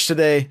on Switch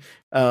today,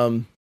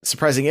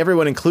 surprising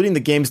everyone, including the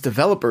game's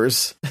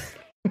developers,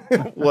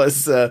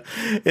 was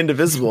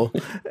Indivisible.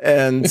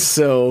 And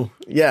so,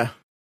 yeah,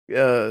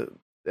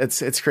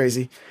 it's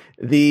crazy.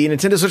 The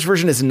Nintendo Switch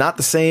version is not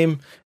the same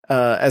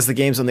as the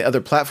games on the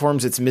other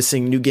platforms. It's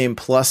missing New Game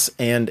Plus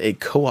and a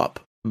co-op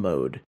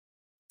mode.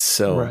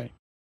 So, right.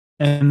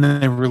 And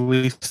then they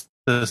released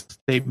the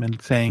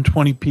statement saying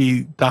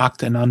 20p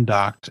docked and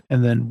undocked.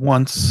 And then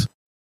once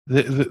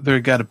they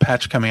got a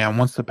patch coming out,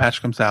 once the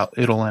patch comes out,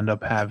 it'll end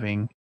up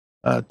having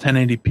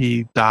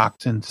 1080p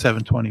docked and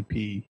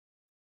 720p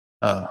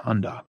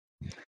undocked.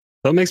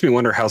 That makes me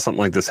wonder how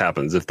something like this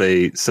happens. If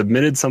they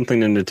submitted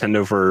something to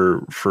Nintendo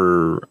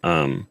for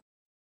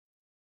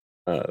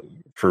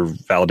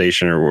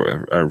validation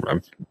or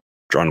I'm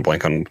drawing a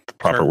blank on the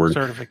proper word,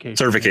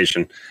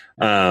 certification,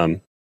 and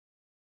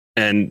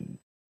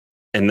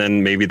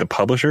then maybe the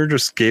publisher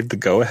just gave the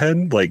go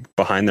ahead, like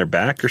behind their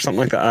back or something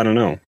like that. I don't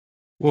know.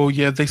 Well,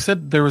 yeah, they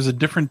said there was a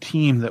different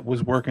team that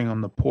was working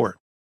on the port.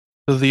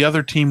 So the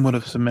other team would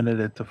have submitted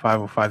it to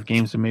 505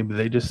 Games, and maybe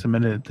they just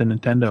submitted it to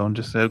Nintendo and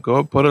just said,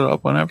 go put it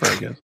up whenever, I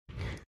guess.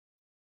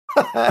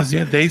 'Cause,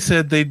 yeah, they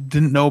said they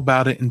didn't know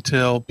about it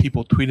until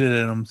people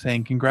tweeted at them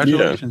saying,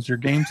 congratulations, your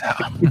game's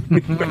out.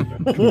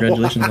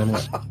 Congratulations on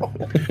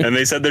what? And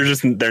they said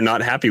they're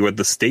not happy with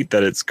the state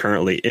that it's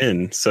currently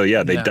in. So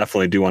yeah, they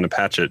definitely do want to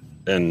patch it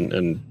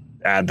and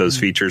add those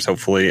features,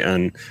 hopefully.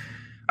 And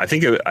I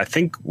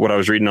think what I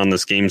was reading on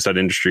this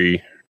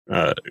games.industry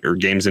or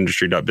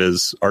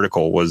gamesindustry.biz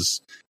article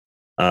was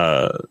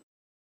that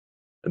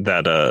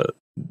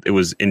it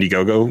was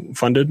Indiegogo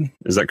funded.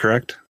 Is that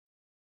correct?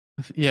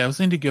 Yeah, it was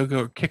Indiegogo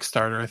or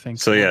Kickstarter, I think.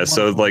 So yeah,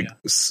 some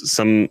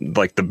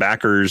like the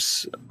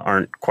backers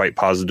aren't quite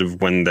positive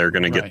when they're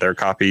going to get their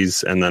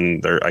copies, and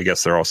then I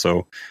guess they're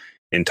also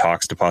in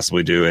talks to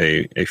possibly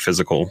do a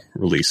physical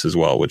release as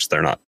well, which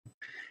they're not.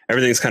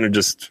 Everything's kind of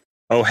just,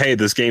 oh hey,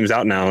 this game's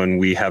out now, and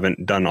we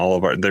haven't done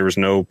all of there was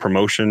no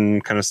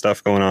promotion kind of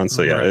stuff going on.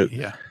 So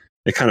yeah,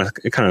 it kind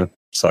of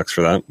sucks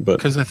for that, but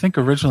because I think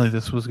originally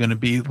this was going to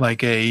be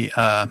like a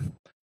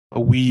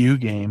Wii U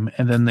game,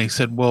 and then they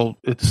said, well,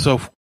 it's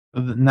so.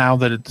 Now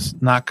that it's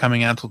not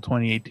coming out till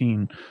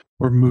 2018,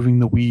 we're moving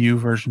the Wii U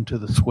version to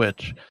the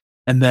Switch.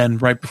 And then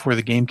right before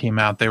the game came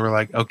out, they were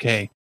like,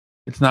 okay,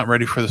 it's not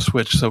ready for the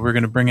Switch, so we're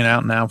going to bring it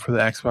out now for the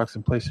Xbox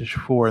and PlayStation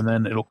 4, and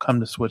then it'll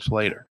come to Switch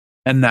later.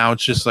 And now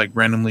it's just like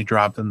randomly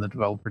dropped, and the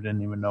developer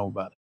didn't even know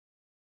about it.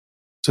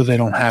 So they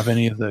don't have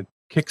any of the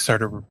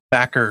Kickstarter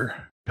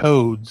backer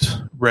codes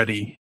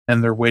ready,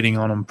 and they're waiting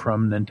on them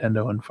from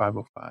Nintendo and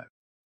 505.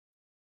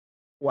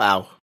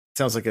 Wow. It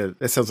sounds like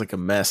a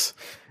mess.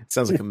 It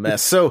sounds like a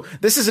mess. So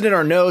this isn't in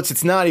our notes.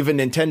 It's not even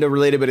Nintendo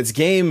related, but it's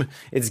game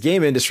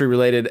industry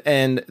related.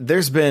 And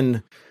there's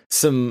been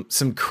some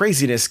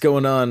craziness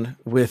going on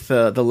with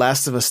The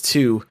Last of Us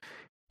 2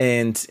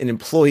 and an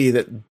employee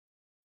that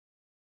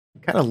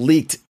kind of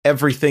leaked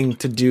everything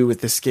to do with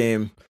this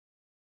game.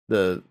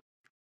 The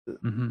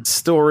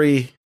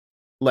story,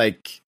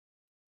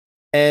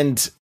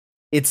 and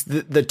it's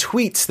the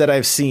tweets that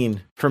I've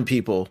seen from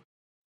people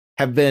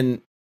have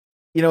been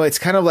it's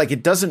kind of like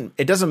it doesn't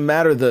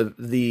matter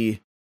the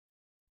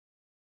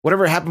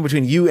whatever happened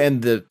between you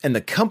and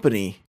the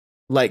company,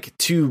 like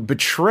to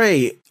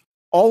betray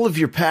all of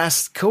your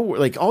past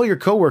all your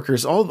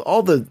coworkers,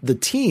 all the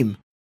team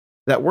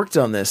that worked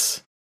on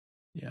this.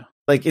 Yeah.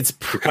 Like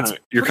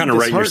you're kind of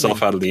writing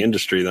yourself out of the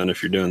industry then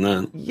if you're doing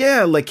that.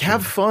 Yeah, like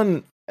have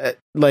fun at,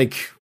 I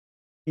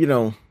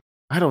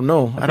don't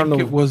know. I don't know.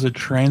 It was a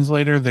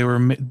translator. They were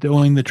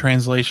doing the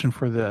translation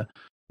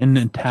in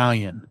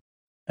Italian,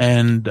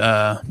 and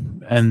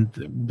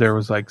there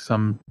was like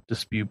some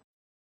dispute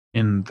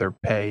in their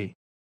pay,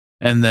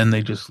 and then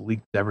they just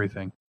leaked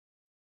everything.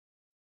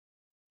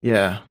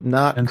 Yeah,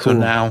 not. And cool. So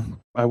now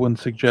I wouldn't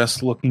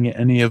suggest looking at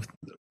any of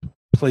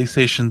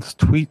PlayStation's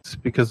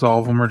tweets because all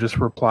of them are just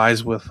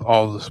replies with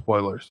all the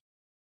spoilers.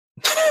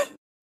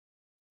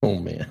 Oh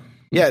man.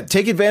 Yeah,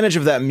 take advantage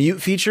of that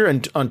mute feature,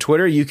 and on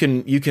Twitter you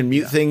can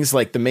mute things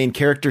like the main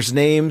characters'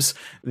 names,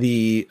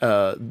 the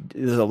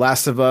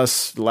Last of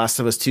Us, The Last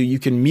of Us 2. You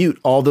can mute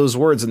all those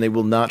words, and they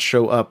will not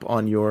show up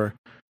on your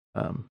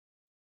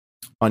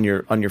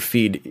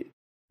feed.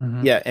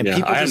 Mm-hmm. Yeah, and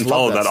people I hadn't just love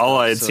followed that. stuff, All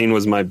I had seen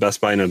was my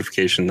Best Buy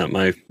notification that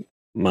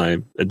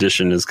my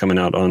edition is coming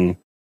out on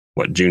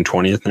June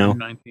 20th now.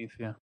 19th,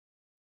 yeah.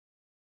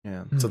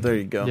 Yeah, so there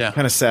you go. Yeah.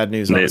 Kind of sad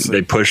news.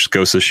 They pushed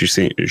Ghost of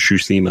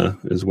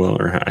Tsushima as well,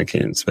 or I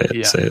can't say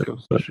it.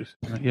 But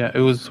Yeah, it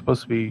was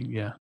supposed to be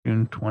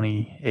June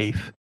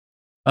 28th.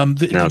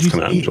 Now it's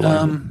coming out in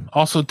July.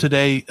 Also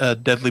today,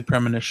 Deadly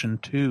Premonition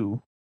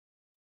 2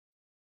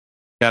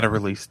 got a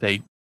release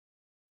date.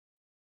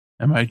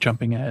 Am I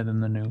jumping ahead in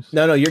the news?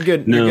 No, you're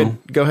good. No. You're good.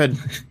 Go ahead.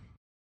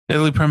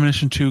 Deadly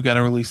Premonition 2 got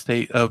a release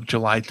date of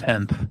July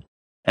 10th.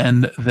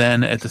 And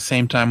then at the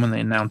same time when they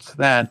announced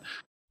that,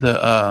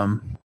 the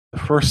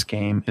first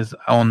game is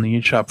on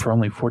the eShop for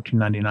only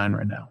 $14.99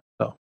 right now.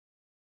 So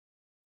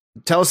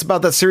tell us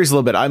about that series a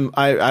little bit.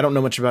 I don't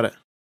know much about it.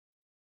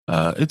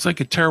 It's like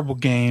a terrible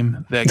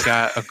game that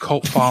got a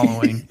cult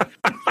following.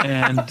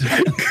 And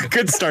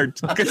good start.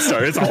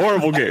 It's a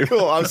horrible game.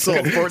 Cool. I'm sold.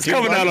 It's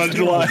coming out on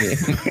July.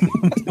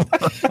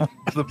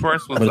 The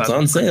first one, but it's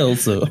on sale,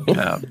 so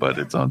yeah, but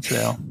it's on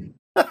sale.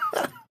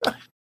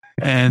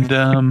 And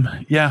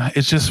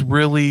it's just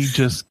really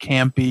just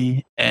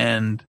campy,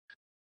 and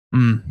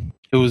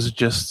it was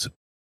just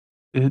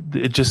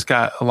it just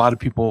got a lot of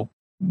people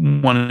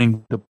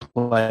wanting to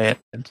play it.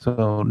 And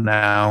so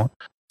now,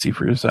 see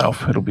for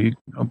yourself. It'll be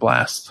a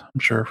blast, I'm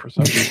sure, for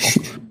some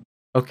people.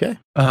 Okay.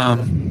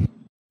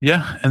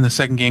 Yeah, and the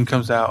second game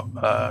comes out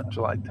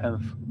July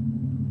 10th.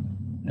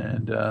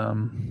 And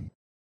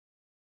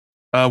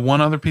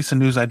one other piece of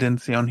news I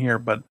didn't see on here,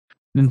 but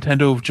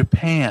Nintendo of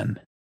Japan,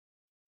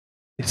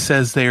 it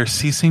says they are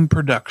ceasing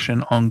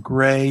production on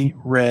gray,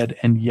 red,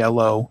 and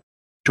yellow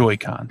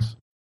Joy-Cons.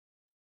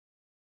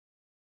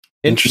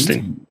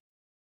 Interesting.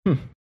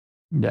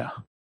 Yeah.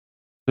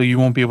 So you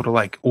won't be able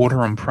to order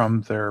them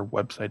from their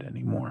website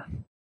anymore.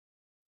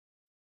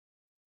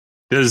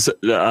 Does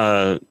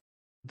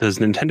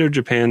Nintendo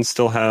Japan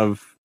still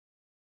have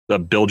the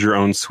build your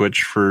own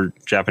Switch for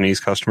Japanese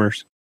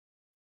customers?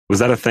 Was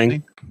that a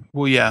thing?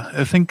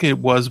 I think it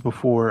was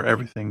before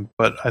everything,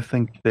 but I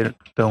think they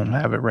don't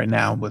have it right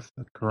now with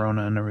the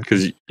Corona and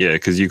everything.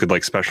 Because you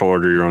could special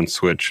order your own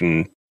Switch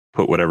and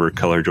put whatever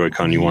color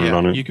Joy-Con you wanted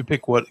on it. You could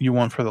pick what you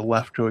want for the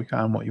left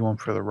Joy-Con, what you want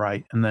for the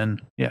right, and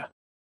then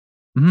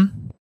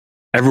Mm-hmm.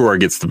 Everywhere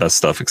gets the best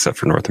stuff except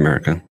for North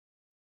America.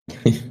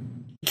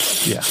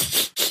 Yeah.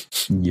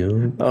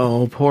 Yo.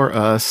 Oh, poor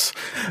us.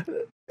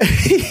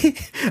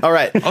 All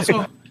right.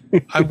 Also,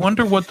 I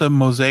wonder what the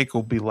mosaic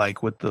will be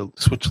like with the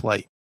Switch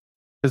Lite,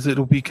 because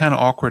it'll be kind of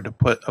awkward to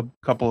put a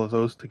couple of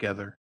those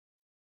together.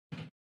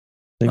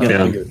 They got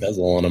a bigger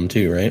bezel on them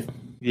too, right?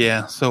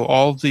 Yeah. So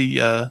all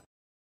the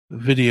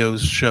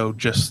videos show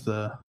just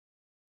the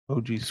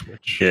OG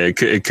Switch. Yeah,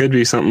 it could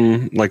be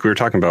something like we were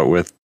talking about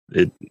with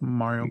it.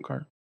 Mario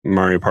Kart.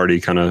 Mario Party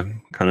kind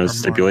of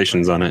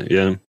stipulations on it.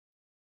 Yeah.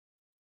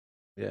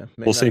 Yeah.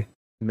 We'll see.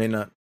 May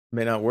not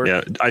work.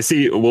 Yeah, I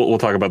see. We'll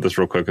talk about this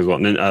real quick as well.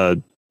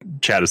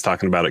 Chad is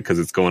talking about it because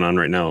it's going on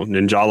right now.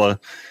 Ninjala,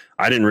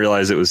 I didn't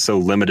realize it was so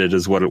limited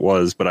as what it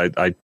was, but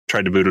I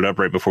tried to boot it up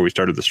right before we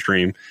started the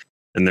stream,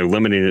 and they're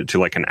limiting it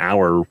to an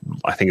hour.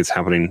 I think it's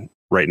happening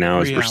right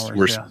now. 3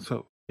 hours,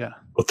 yeah.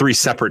 Well, 3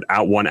 separate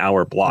 1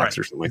 hour blocks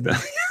or something like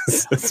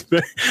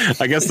that.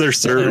 I guess their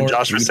server.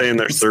 Josh was saying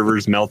their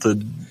servers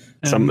melted.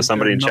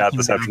 Somebody in chat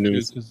this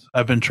afternoon.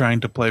 I've been trying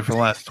to play for the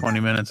last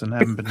 20 minutes and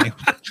haven't been able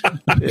to.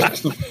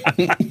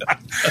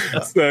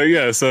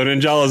 So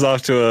Ninjala's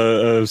off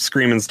to a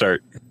screaming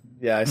start.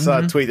 Yeah, I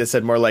saw a tweet that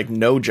said more like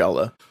no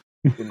Jella.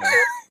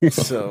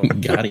 So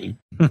got him.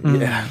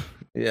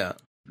 Yeah.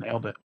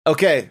 Nailed it.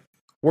 Okay.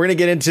 We're going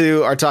to get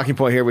into our talking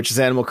point here, which is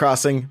Animal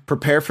Crossing.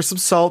 Prepare for some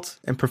salt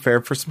and prepare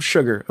for some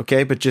sugar,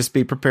 okay? But just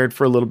be prepared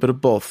for a little bit of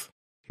both.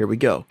 Here we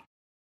go.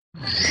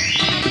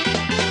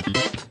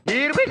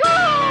 Here we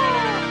go!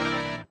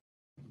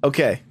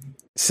 Okay,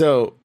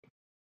 so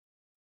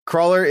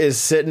Crawler is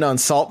sitting on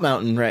Salt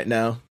Mountain right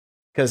now,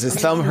 because his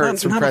thumb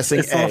hurts from pressing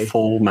it's not A. a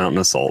full mountain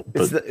assault,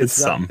 but it's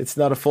some. It's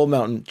not a full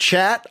mountain.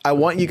 Chat, I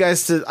want you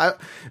guys to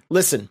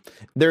listen.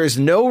 There is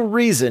no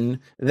reason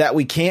that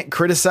we can't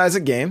criticize a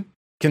game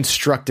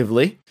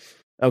constructively.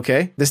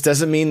 Okay, this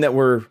doesn't mean that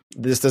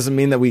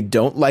we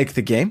don't like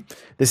the game.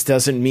 This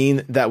doesn't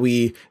mean that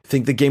we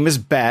think the game is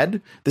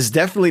bad. This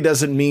definitely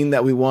doesn't mean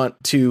that we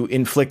want to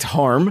inflict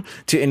harm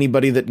to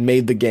anybody that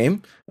made the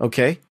game.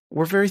 Okay,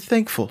 we're very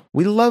thankful.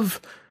 We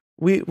love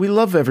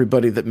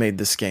everybody that made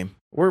this game.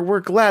 We're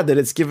glad that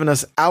it's given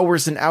us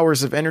hours and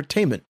hours of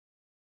entertainment.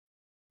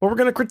 But we're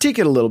going to critique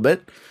it a little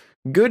bit,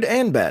 good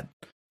and bad.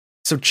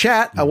 So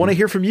chat, I want to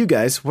hear from you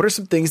guys. What are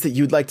some things that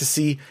you'd like to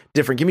see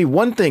different? Give me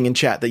one thing in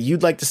chat that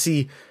you'd like to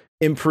see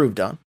improved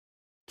on.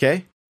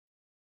 Okay?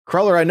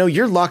 Crawler, I know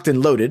you're locked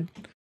and loaded.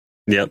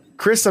 Yep.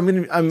 Chris, I'm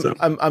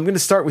going to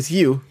start with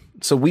you.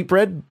 So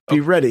Wheatbread, be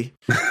ready.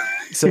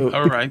 So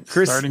all right,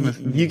 Chris, starting with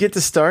me. you get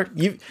to start.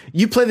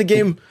 You play the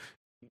game.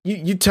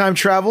 You time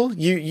travel.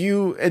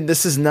 You and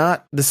this is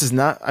not.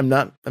 I'm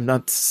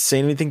not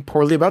saying anything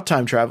poorly about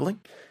time traveling.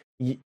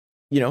 You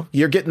know,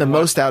 you're getting the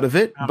most out of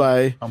it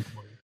by.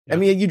 I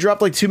mean, you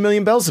dropped like 2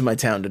 million bells in my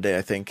town today,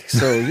 I think.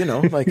 So, you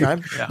know, like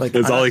I'm like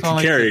that's all he can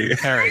carry.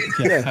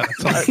 Yeah,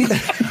 that's all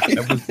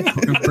I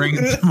was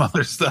bringing some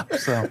other stuff.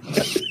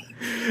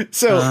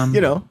 So,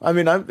 you know, I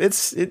mean,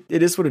 it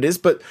is what it is.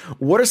 But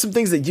what are some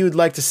things that you would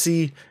like to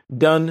see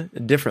done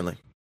differently?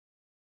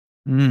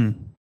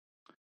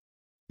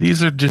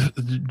 These are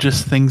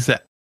just things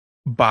that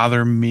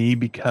bother me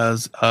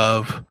because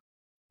of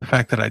the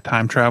fact that I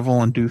time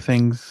travel and do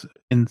things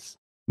in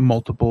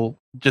multiple,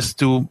 just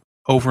do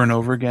over and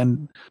over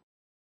again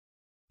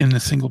in a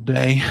single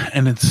day.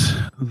 And it's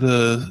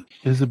the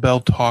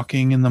Isabel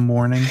talking in the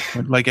morning.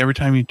 Like every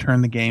time you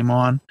turn the game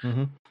on,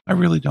 I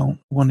really don't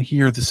want to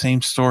hear the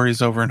same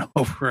stories over and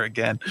over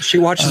again. She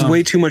watches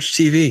way too much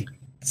TV.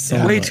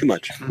 Too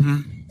much.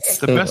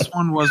 The best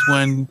one was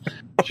when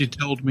she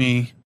told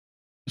me,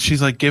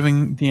 she's like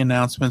giving the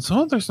announcements.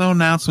 Oh, there's no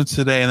announcements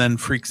today. And then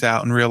freaks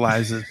out and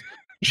realizes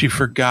she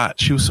forgot.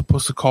 She was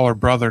supposed to call her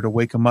brother to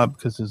wake him up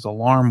because his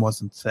alarm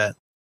wasn't set.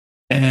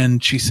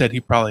 And she said he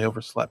probably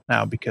overslept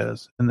now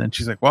and then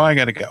she's like, well, I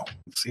got to go.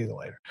 See you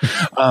later.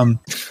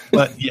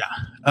 But yeah,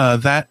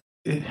 that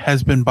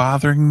has been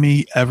bothering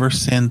me ever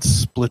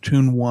since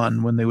Splatoon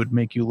 1 when they would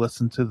make you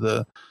listen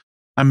to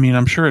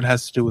I'm sure it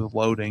has to do with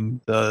loading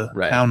the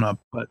town up,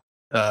 but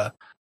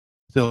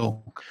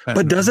still.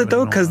 But does it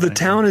though? Because the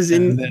town is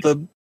in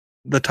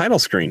the title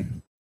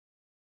screen.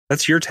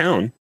 That's your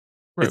town.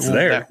 Right, it's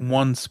there. That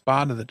one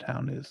spot of the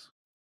town is.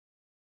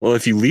 Well,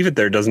 if you leave it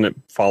there, doesn't it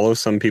follow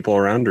some people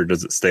around, or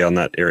does it stay on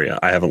that area?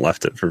 I haven't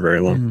left it for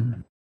very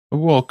long.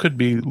 Well, it could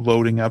be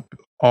loading up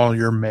all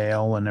your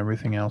mail and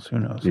everything else. Who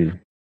knows?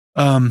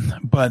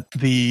 But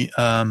the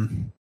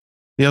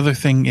other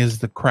thing is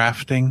the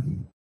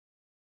crafting,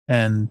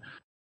 and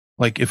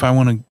like if I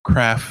want to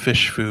craft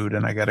fish food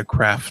and I got to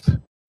craft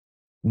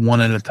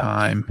one at a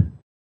time,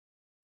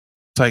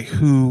 it's like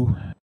who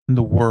in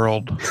the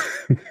world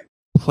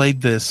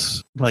played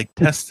this, like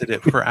tested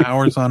it for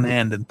hours on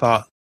end and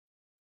thought,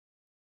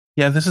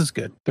 yeah, this is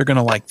good. They're going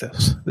to like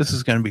this. This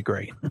is going to be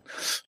great.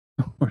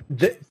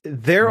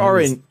 There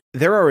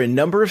are a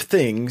number of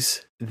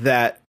things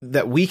that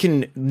we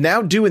can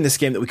now do in this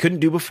game that we couldn't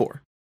do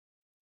before.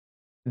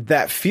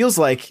 That feels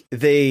like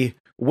they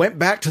went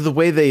back to the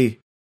way they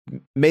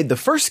made the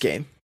first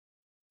game,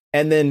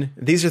 and then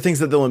these are things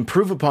that they'll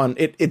improve upon.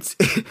 It's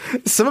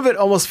some of it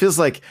almost feels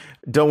like,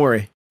 don't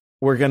worry,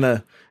 we're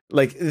gonna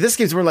like this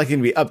game's more likely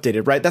to be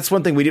updated, right? That's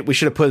one thing we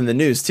should have put in the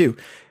news too.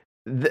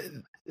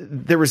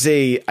 There was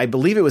I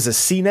believe it was a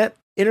CNET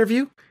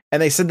interview,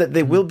 and they said that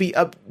they will be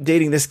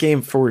updating this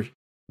game for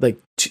like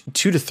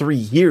 2 to 3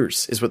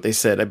 years is what they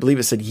said. I believe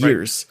it said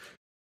years. Right.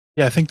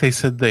 Yeah, I think they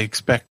said they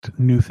expect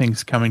new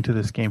things coming to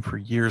this game for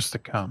years to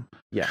come.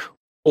 Yeah.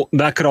 Well,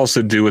 that could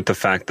also do with the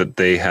fact that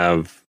they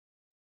have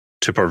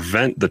to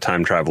prevent the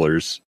time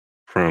travelers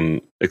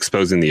from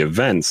exposing the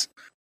events.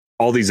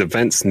 All these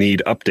events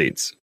need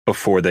updates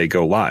before they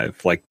go live.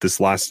 Like this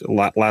last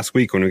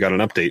week when we got an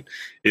update,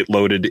 it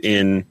loaded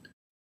in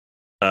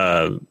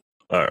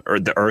or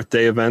the Earth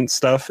Day event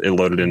stuff. It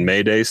loaded in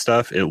May Day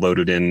stuff. It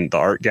loaded in the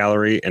art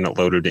gallery, and it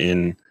loaded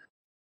in.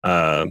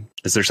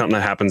 Is there something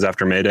that happens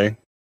after May Day?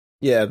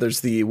 Yeah, there's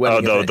the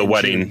wedding. Oh, the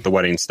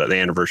wedding stuff, the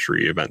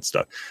anniversary event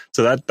stuff.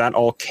 So that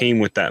all came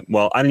with that.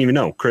 Well, I didn't even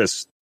know.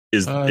 Chris,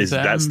 is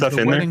that stuff in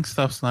there? The wedding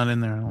stuff's not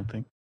in there, I don't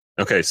think.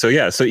 Okay, so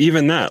yeah, so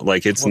even that,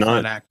 like, it's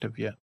not active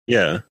yet.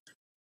 Yeah,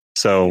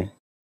 so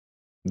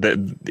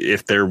that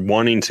if they're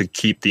wanting to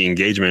keep the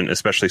engagement,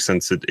 especially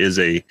since it is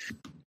a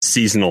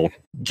seasonal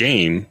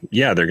game,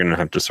 yeah, they're going to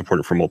have to support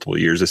it for multiple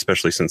years,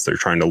 especially since they're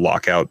trying to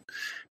lock out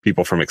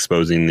people from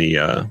exposing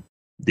the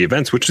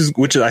events, which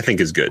I think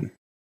is good.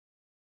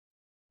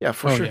 Yeah,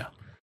 for sure. Yeah.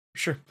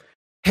 Sure.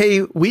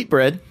 Hey,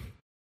 Wheatbread,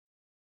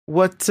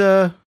 what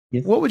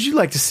would you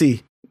like to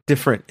see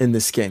different in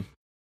this game?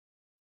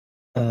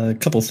 A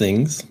couple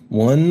things.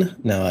 One,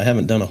 now I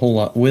haven't done a whole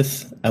lot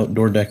with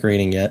outdoor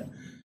decorating yet.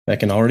 I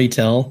can already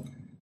tell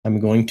I'm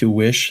going to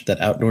wish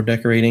that outdoor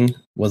decorating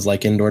was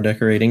like indoor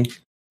decorating,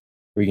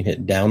 where you can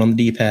hit down on the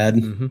D-pad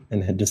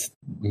and just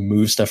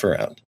move stuff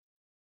around.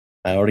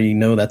 I already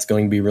know that's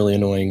going to be really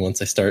annoying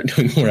once I start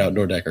doing more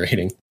outdoor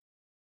decorating.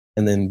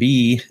 And then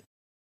B,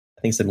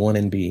 I think it said 1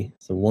 and B.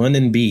 So 1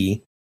 and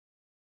B,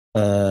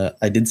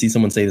 I did see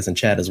someone say this in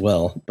chat as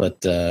well, but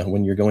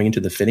when you're going into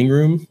the fitting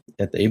room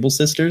at the Able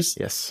Sisters,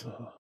 Yes.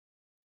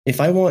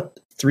 if I want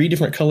 3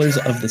 different colors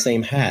of the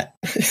same hat,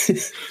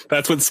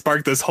 That's what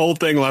sparked this whole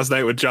thing last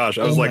night with Josh.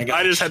 I was Oh my like, gosh.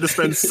 I just had to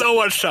spend so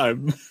much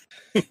time.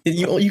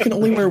 you can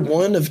only wear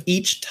one of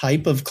each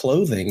type of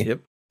clothing.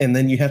 Yep. And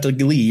then you have to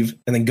leave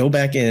and then go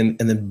back in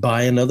and then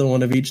buy another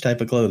one of each type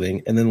of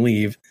clothing and then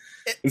leave.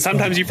 And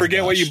sometimes you Oh my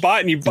forget what you gosh.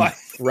 bought and you buy.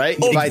 Right?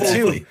 You buy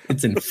two. Exactly.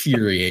 It's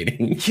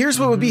infuriating. Here's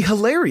what would be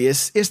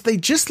hilarious is they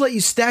just let you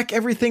stack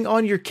everything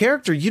on your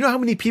character. You know how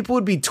many people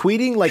would be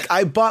tweeting like,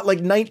 I bought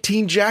like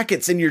 19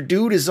 jackets and your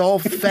dude is all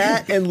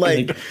fat and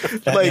like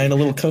Fat guy in a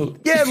little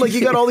coat. yeah, like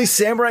you got all these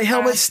samurai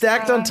helmets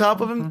stacked on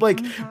top of him. Like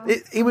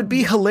it would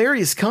be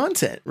hilarious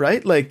content,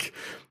 right? Like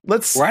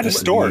We're at a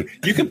store.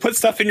 You can put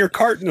stuff in your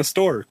cart in a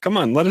store. Come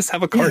on, let us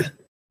have a cart. Yeah.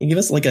 You give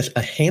us like a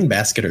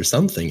handbasket or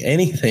something,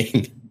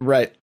 anything.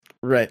 Right.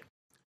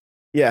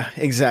 Yeah,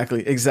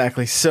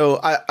 exactly. So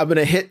I'm going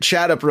to hit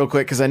chat up real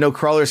quick because I know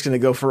Crawler's going to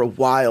go for a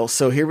while.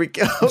 So here we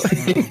go.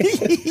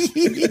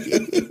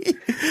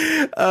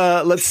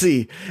 Let's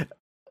see.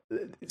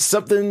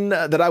 Something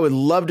that I would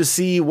love to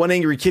see. One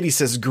Angry Kitty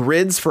says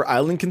grids for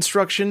island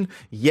construction.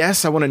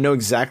 Yes, I want to know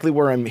exactly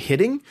where I'm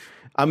hitting.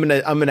 I'm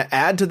gonna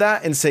add to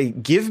that and say,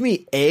 give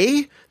me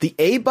the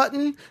A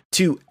button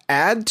to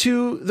add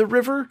to the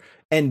river,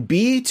 and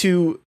B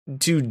to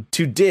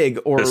dig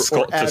or add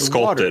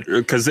sculpt water. it,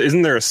 because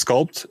isn't there a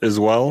sculpt as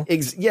well?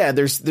 Yeah,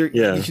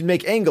 you can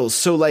make angles.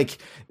 So like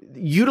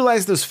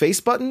utilize those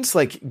face buttons,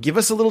 like give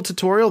us a little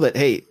tutorial that,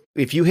 hey,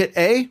 if you hit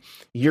A,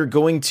 you're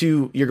going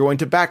to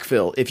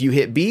backfill. If you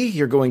hit B,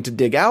 you're going to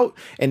dig out.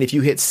 And if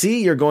you hit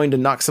C, you're going to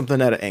knock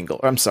something at an angle.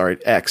 I'm sorry,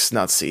 X,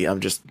 not C.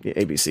 I'm just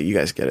ABC. You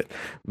guys get it.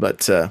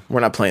 But we're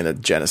not playing the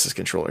Genesis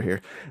controller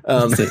here.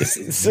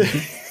 So,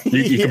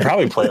 You can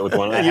probably play it with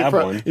one. I have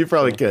one. You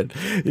probably could.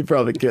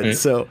 Right.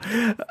 So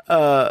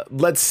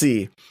let's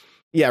see.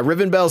 Yeah,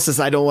 Ribbon Bell says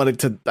I don't want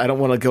to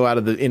go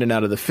in and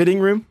out of the fitting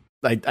room.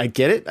 I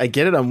get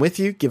it. I'm with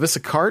you. Give us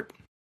a cart.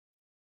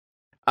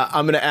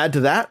 I'm going to add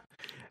to that.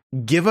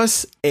 Give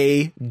us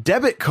a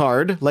debit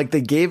card like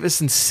they gave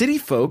us in City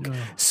Folk,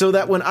 so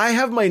that when I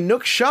have my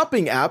Nook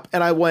shopping app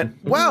and I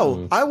went,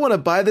 wow, I want to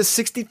buy this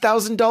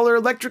 $60,000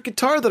 electric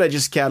guitar that I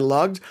just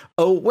cataloged.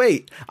 Oh,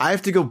 wait, I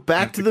have to go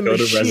back to the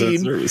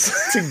machine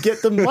to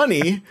get the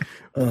money.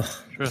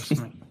 Trust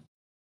me.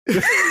 Let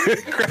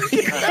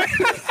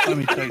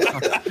me tell you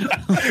something.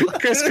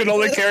 Chris could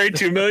only carry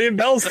 2 million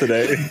bells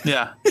today.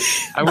 Yeah,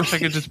 I wish I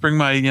could just bring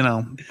my,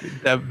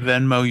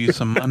 Venmo you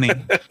some money.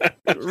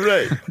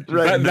 Right.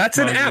 That's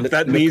an app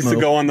that needs to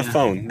go on the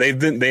phone.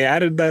 They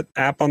added that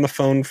app on the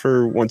phone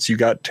for once you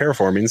got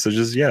terraforming. So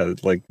just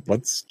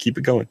let's keep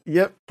it going.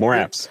 Yep. More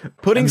apps.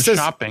 Pudding And says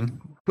shopping.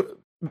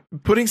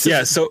 Pudding says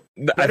Yeah, so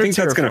I think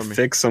that's going to terraforming.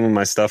 fix some of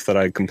my stuff that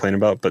I complain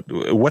about. But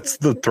what's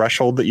the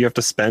threshold that you have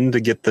to spend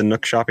to get the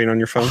Nook shopping on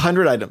your phone?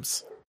 100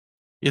 items.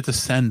 You have to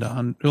send You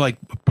have to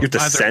either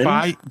send?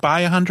 buy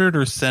 100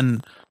 or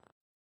send.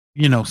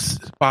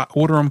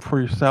 Order them for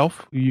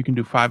yourself. You can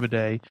do 5 a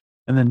day,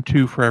 and then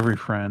 2 for every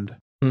friend.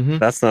 Mm-hmm.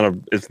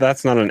 If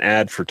that's not an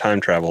ad for time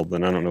travel,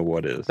 then I don't know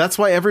what is. That's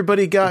why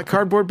everybody got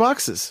cardboard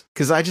boxes,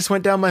 because I just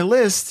went down my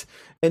list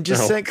and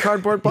just sent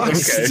cardboard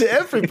boxes to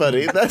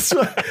everybody. That's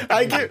what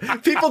I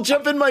get. People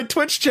jump in my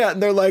Twitch chat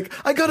and they're like,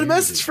 I got a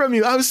message from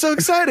you. I was so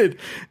excited.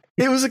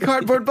 It was a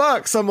cardboard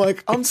box. I'm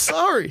like, I'm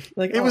sorry.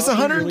 Like, It was oh,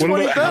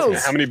 120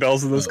 bells. How many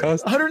bells does this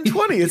cost?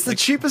 120. It's the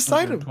cheapest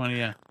item. 20,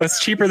 yeah.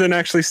 That's cheaper than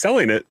actually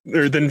selling it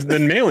or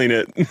than mailing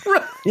it.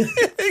 Right.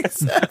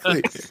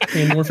 Exactly.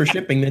 Paying more for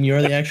shipping than you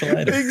are the actual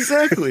item.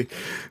 Exactly.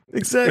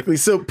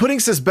 So Pudding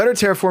says better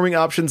terraforming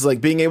options,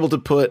 like being able to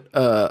put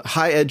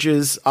high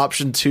edges,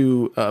 option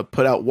to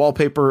put out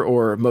wallpaper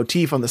or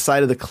motif on the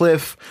side of the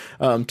cliff,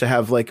 to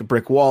have like a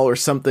brick wall or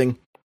something,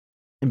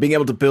 and being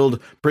able to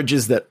build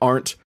bridges that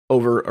aren't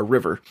over a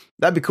river.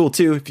 That'd be cool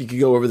too. If you could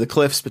go over the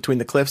cliffs, between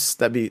the cliffs,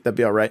 that'd be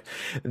all right.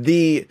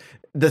 The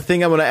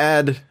thing I'm going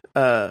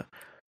to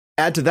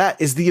add to that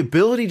is the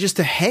ability just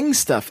to hang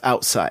stuff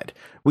outside.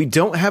 We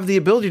don't have the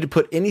ability to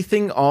put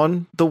anything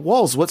on the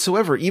walls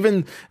whatsoever.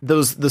 Even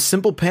the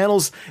simple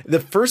panels.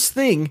 The first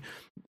thing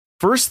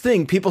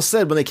people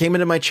said when they came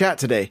into my chat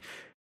today,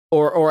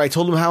 or I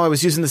told them how I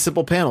was using the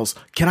simple panels.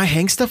 Can I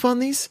hang stuff on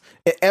these?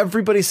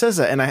 Everybody says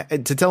that,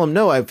 and to tell them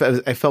no, I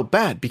felt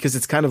bad, because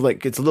it's kind of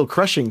like, it's a little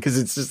crushing, because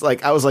it's just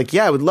like, I was like,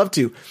 yeah, I would love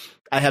to.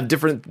 I have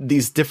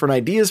these different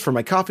ideas for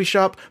my coffee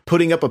shop,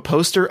 putting up a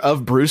poster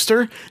of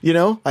Brewster.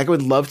 I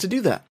would love to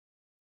do that.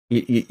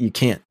 You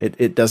can't.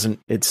 It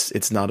doesn't.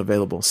 It's not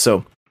available.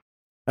 So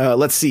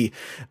let's see.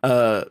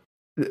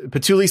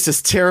 Patuli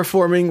says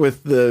terraforming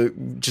with the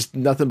just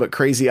nothing but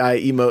crazy eye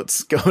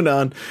emotes going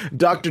on.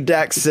 Dr.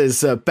 Dax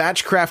says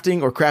batch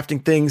crafting or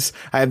crafting things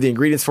I have the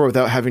ingredients for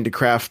without having to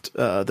craft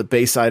the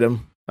base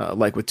item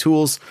like with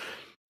tools.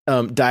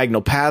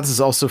 Diagonal paths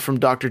is also from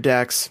Dr.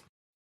 Dax.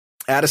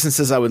 Addison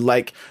says I would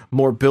like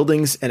more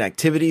buildings and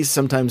activities.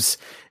 Sometimes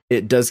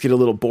it does get a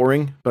little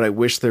boring, but I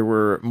wish there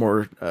were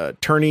more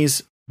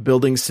tourneys,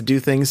 buildings to do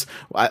things.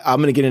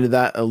 I'm going to get into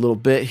that a little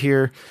bit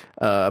here.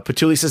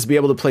 Patuli says to be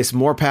able to place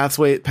more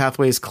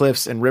pathways,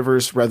 cliffs, and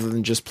rivers rather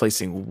than just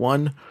placing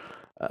one.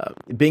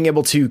 Being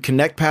able to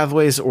connect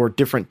pathways or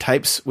different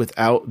types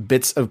without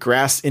bits of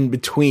grass in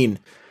between.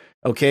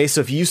 Okay,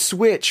 so if you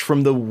switch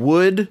from the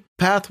wood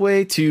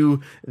pathway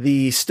to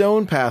the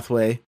stone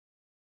pathway,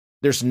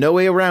 there's no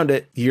way around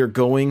it. You're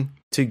going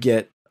to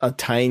get a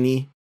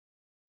tiny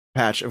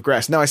patch of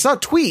grass. Now, I saw a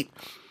tweet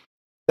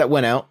that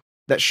went out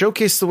that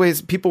showcased the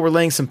ways people were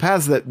laying some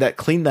paths that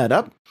cleaned that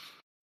up.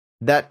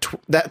 That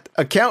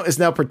account is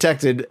now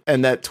protected,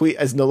 and that tweet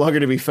is no longer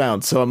to be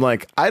found. So I'm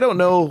like, I don't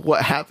know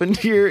what happened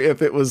here.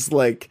 If it was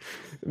like,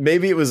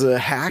 maybe it was a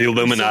hack. The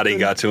Illuminati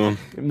got to him.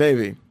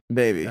 Maybe.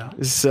 Yeah.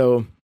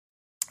 So,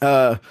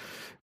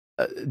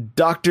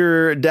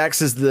 Dr.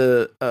 Dax is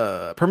the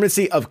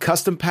permanency of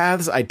custom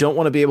paths. I don't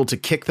want to be able to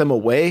kick them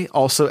away.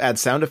 Also add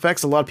sound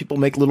effects. A lot of people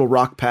make little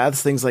rock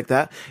paths, things like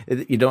that.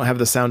 You don't have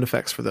the sound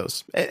effects for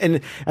those.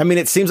 And I mean,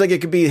 it seems like it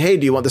could be, hey,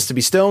 do you want this to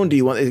be stone? Do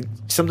you want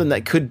something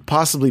that could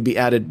possibly be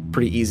added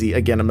pretty easy?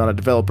 Again, I'm not a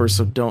developer,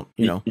 so don't,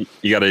 You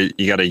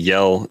gotta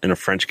yell in a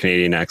French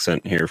Canadian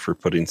accent here for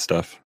putting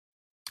stuff.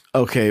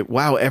 Okay.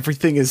 Wow.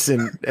 Everything is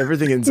in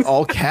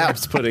all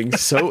caps, putting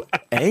so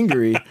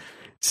angry.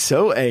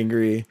 So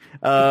angry.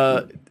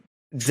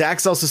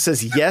 Zax also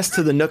says yes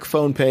to the Nook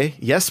phone pay.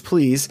 Yes,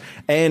 please.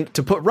 And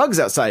to put rugs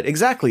outside.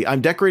 Exactly.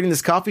 I'm decorating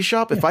this coffee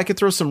shop. If I could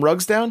throw some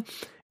rugs down,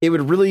 it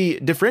would really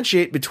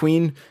differentiate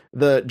between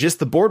just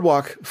the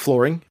boardwalk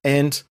flooring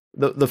and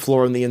the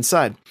floor on the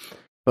inside.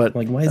 But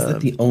like, why is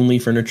that the only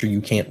furniture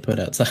you can't put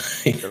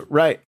outside?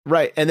 Right.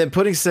 And then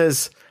Pudding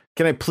says,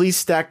 can I please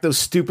stack those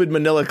stupid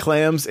manila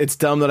clams? It's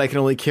dumb that I can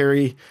only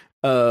carry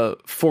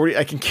 40.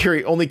 I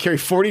can only carry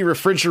 40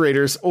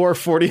 refrigerators or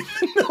 40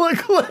 manila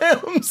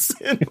clams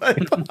in my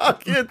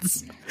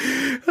pockets.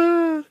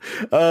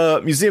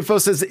 Museum Fo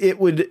says it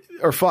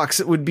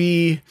could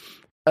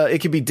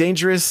be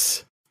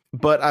dangerous,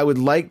 but I would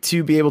like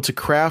to be able to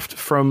craft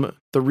from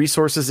the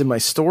resources in my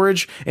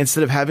storage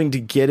instead of having to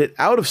get it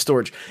out of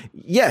storage.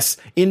 Yes,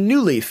 in New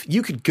Leaf,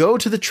 you could go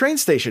to the train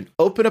station,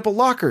 open up a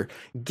locker,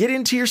 get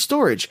into your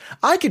storage.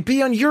 I could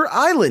be on your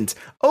island,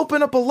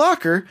 open up a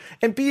locker,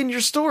 and be in your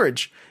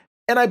storage.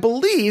 And I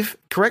believe,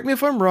 correct me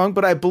if I'm wrong,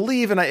 but I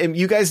believe, and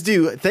you guys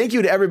do, thank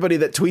you to everybody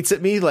that tweets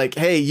at me like,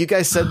 hey, you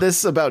guys said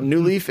this about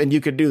New Leaf and you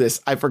could do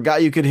this. I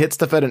forgot you could hit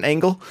stuff at an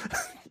angle.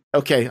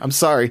 Okay, I'm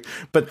sorry,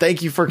 but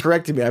thank you for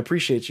correcting me. I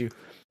appreciate you.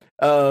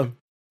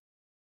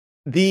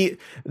 The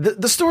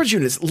storage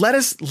units. Let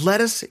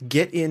us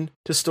get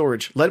into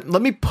storage. Let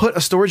me put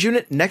a storage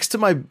unit next to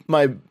my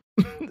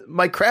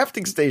my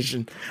crafting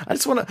station.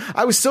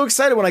 I was so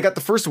excited when I got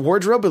the first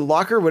wardrobe and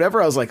locker,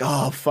 whatever. I was like,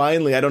 oh,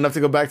 finally, I don't have to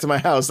go back to my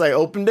house. I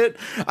opened it.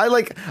 I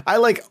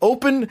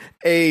open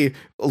a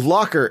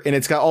locker and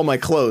it's got all my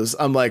clothes.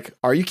 I'm like,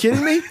 are you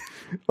kidding me?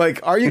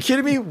 Are you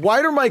kidding me?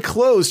 Why are my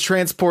clothes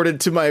transported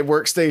to my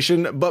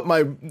workstation, but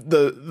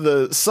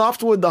the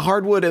softwood, the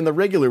hardwood, and the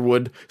regular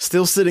wood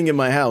still sitting in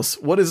my house?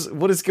 What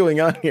is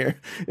going on here?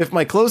 If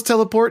my clothes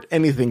teleport,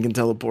 anything can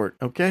teleport.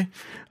 Okay,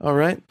 all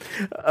right.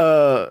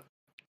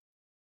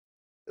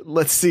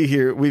 Let's see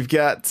here. We've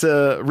got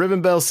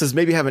Ribbon Bell says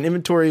maybe have an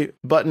inventory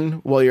button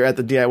while you're at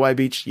the DIY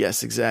beach.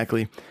 Yes,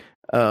 exactly.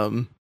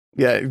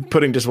 Yeah,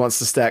 Pudding just wants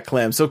to stack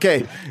clams.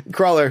 Okay,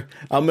 Crawler,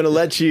 I'm gonna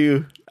let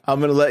you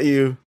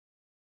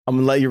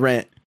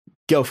rant.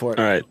 Go for it.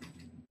 All right.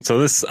 So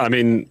this, I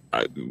mean,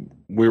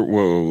 what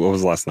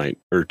was last night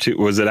or two?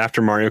 Was it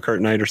after Mario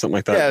Kart night or something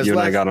like that? Yeah, you and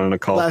I got on a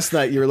call last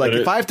night. You were like,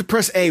 if I have to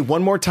press A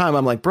one more time,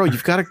 I'm like, bro,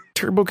 you've got a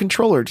turbo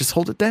controller. Just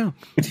hold it down.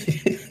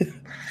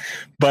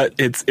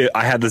 But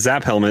I had the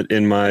Zap helmet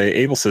in my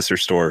Able Sister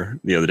store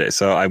the other day.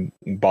 So I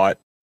bought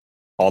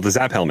all the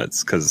Zap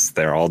helmets because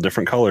they're all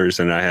different colors.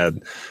 And I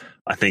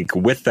think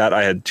with that,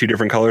 I had 2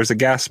 different colors of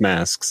gas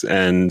masks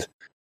and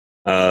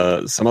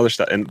some other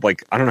stuff. And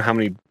like, I don't know how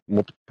many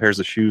multiple pairs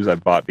of shoes I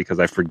bought because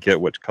I forget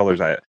which colors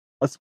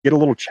let's get a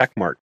little check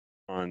mark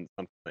on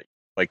something that,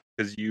 like,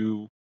 because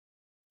in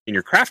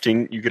your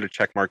crafting, you get a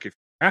check mark if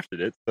you crafted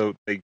it. So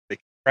they can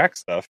track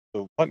stuff.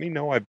 So let me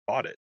know I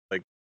bought it.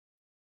 Like,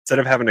 instead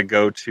of having to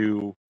go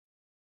to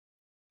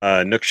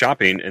Nook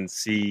Shopping and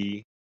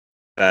see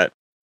that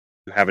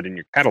you have it in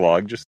your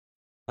catalog, just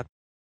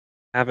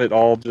have it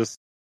all just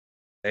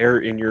there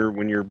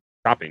when you're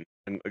shopping.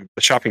 And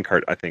the shopping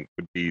cart, I think,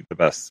 would be the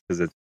best because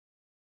it's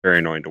very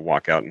annoying to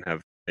walk out and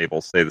have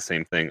Able say the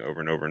same thing over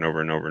and over and over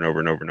and over and over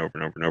and over and over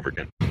and over and over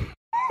again,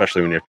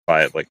 especially when you have to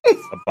buy it like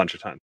a bunch of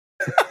times.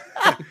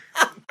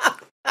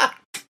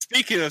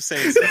 speaking of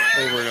saying stuff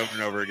over and over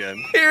and over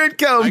again, Here it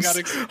comes.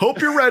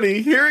 Hope you're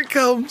ready. Here it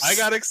comes. I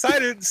got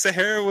excited.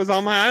 Sahara was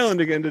on my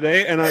island again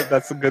today, and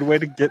that's a good way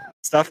to get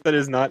stuff that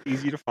is not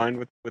easy to find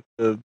with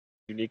the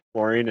unique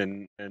flooring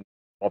and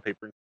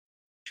wallpaper.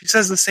 She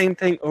says the same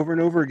thing over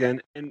and over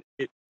again, and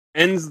it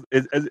ends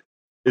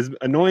as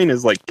annoying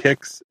as like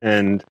Kix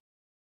and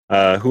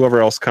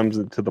whoever else comes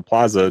into the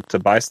plaza to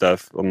buy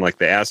stuff. And like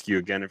they ask you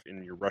again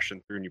and you're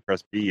rushing through and you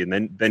press B, and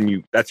then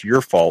you that's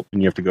your fault,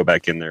 and you have to go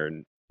back in there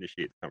and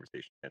initiate the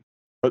conversation again.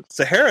 But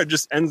Sahara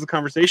just ends the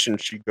conversation.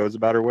 She goes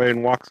about her way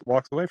and walks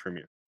away from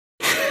you.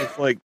 It's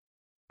like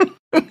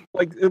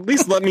at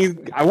least let me.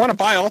 I want to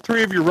buy all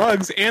 3 of your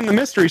rugs and the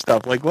mystery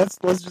stuff. Like let's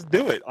just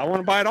do it. I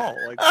want to buy it all.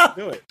 Like let's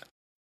do it.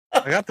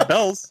 I got the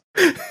bells.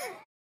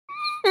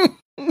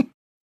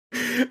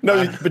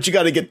 No, but you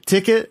got to get the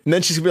ticket, and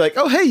then she's gonna be like,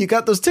 "Oh, hey, you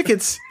got those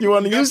tickets? You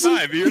want to use them?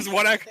 5. Here's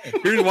one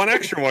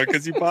extra one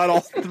because you bought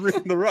all 3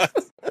 of the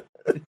rugs."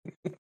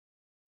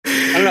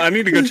 I don't know. I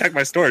need to go check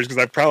my storage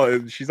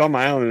because she's on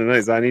my island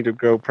tonight. So I need to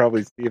go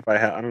probably see if I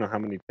have. I don't know how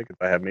many tickets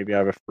I have. Maybe I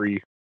have a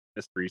free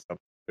mystery something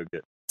to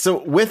get.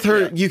 So with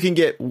her, you can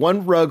get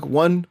 1 rug,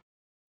 one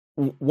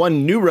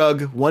new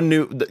rug, one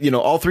new,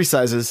 all 3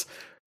 sizes,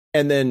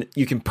 and then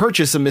you can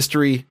purchase a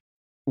mystery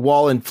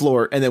wall and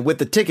floor, and then with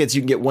the tickets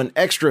you can get 1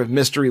 extra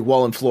mystery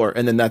wall and floor,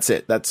 and then that's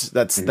it. That's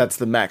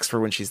the max for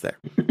when she's there.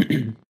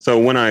 So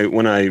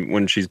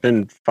when she's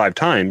been 5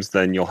 times,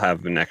 then you'll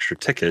have an extra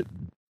ticket.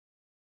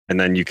 And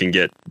then you can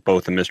get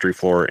both a mystery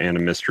floor and a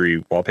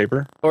mystery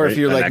wallpaper. Or right? if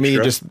you're An like me,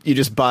 extra. you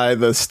just buy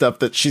the stuff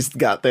that she's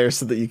got there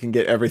so that you can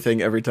get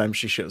everything every time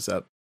she shows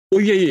up.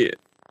 Well, yeah.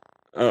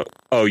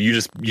 Oh, you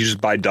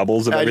just buy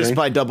doubles of everything? I just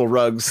buy double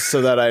rugs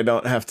so that I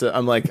don't have to.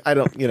 I'm like, I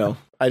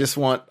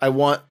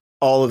want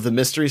all of the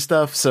mystery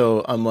stuff.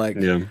 So I'm like,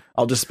 yeah.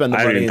 I'll just spend the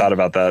money. I hadn't even thought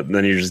about that. And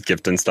then you're just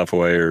gifting stuff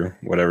away or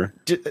whatever.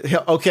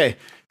 Okay.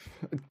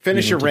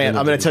 Finish your rant.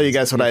 I'm going to tell you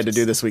guys what I had to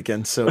do this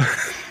weekend. So.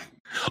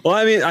 Well,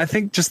 I mean, I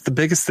think just the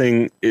biggest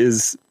thing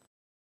is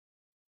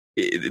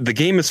the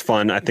game is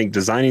fun. I think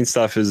designing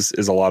stuff is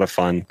a lot of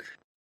fun,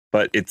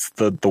 but it's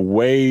the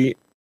way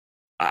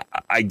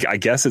I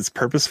guess it's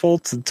purposeful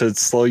to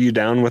slow you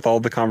down with all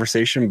the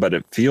conversation, but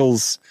it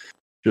feels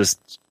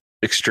just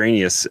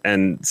extraneous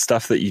and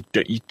stuff that you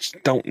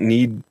don't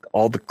need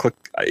all the click.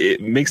 It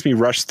makes me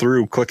rush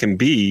through click and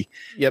B.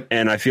 Yep.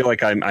 And I feel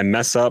like I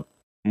mess up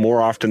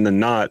more often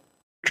than not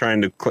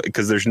trying to click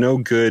because there's no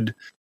good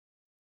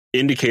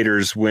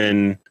indicators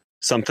when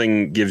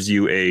something gives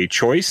you a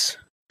choice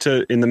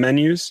in the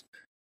menus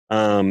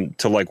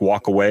to like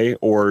walk away,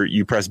 or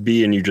you press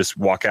B and you just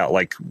walk out.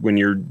 Like when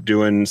you're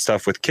doing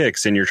stuff with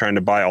Kix and you're trying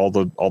to buy all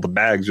the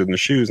bags and the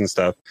shoes and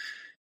stuff,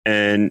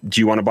 and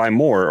do you want to buy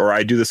more? Or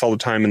I do this all the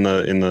time in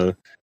the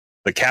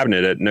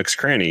cabinet at Nook's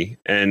Cranny,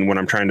 and when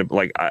I'm trying to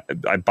like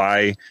I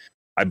buy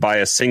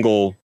a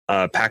single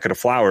packet of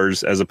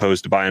flowers as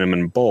opposed to buying them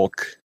in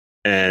bulk,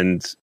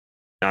 and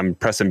I'm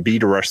pressing B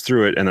to rush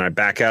through it, and then I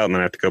back out, and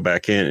then I have to go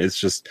back in. It's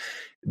just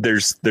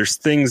there's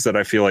things that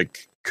I feel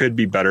like could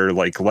be better.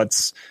 Like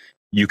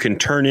you can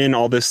turn in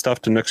all this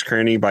stuff to Nook's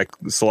Cranny by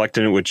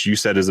selecting it, which you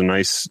said is a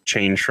nice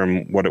change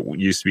from what it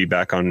used to be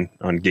back on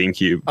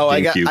GameCube. Oh, I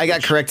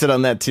got corrected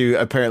on that too.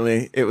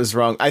 Apparently, it was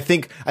wrong. I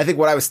think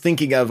what I was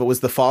thinking of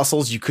was the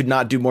fossils. You could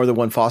not do more than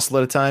 1 fossil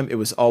at a time. It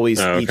was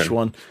always each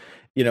one.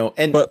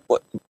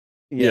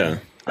 Yeah.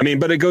 I mean,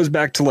 but it goes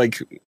back to like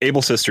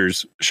Able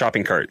Sisters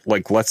shopping cart.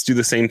 Like, let's do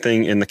the same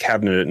thing in the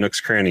cabinet at Nook's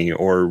Cranny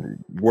or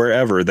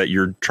wherever that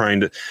you're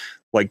trying to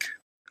like.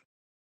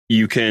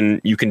 You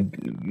can.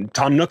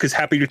 Tom Nook is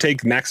happy to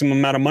take maximum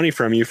amount of money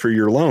from you for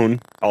your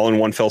loan, all in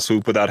one fell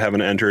swoop without having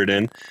to enter it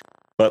in.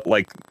 But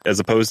like, as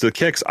opposed to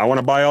Kix, I want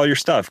to buy all your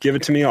stuff. Give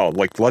it to me all.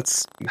 Like,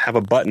 let's have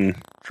a button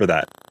for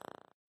that.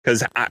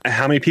 Because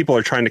how many people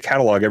are trying to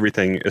catalog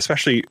everything,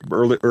 especially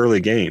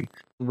early game?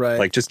 Right.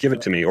 Like, just give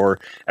it to me, or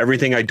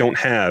everything I don't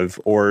have,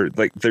 or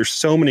like, there's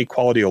so many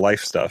quality of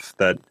life stuff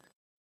that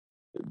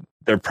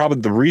they're probably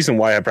the reason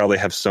why I probably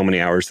have so many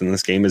hours in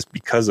this game is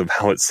because of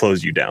how it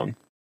slows you down.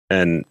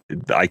 And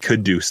I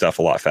could do stuff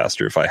a lot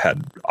faster if I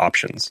had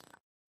options.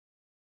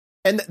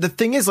 And the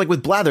thing is, like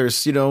with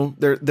Blathers,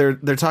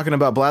 they're talking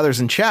about Blathers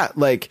in chat.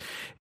 Like,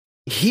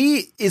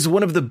 he is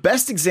one of the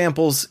best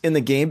examples in the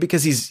game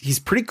because he's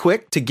pretty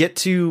quick to get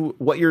to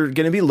what you're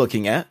going to be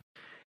looking at.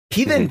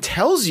 He then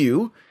tells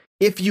you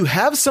if you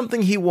have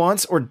something he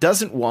wants or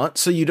doesn't want,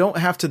 so you don't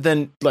have to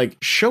then like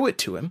show it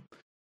to him.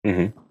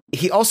 Mm-hmm.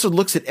 He also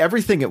looks at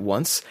everything at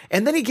once,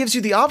 and then he gives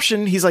you the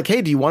option. He's like,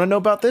 "Hey, do you want to know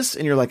about this?"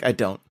 And you're like, "I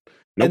don't."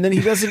 Nope. And then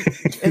he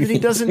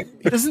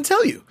doesn't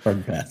tell you.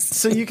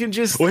 So you can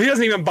just. Well, he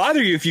doesn't even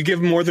bother you if you give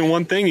him more than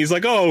one thing. He's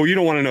like, "Oh, you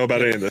don't want to know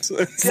about any of this."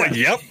 It's like,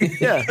 "Yep."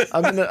 Yeah,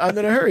 I'm in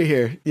a hurry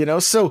here,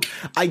 So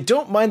I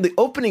don't mind the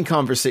opening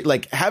conversation,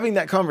 like having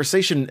that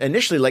conversation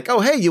initially, like, "Oh,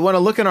 hey, you want to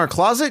look in our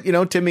closet?"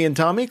 Timmy and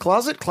Tommy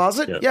closet.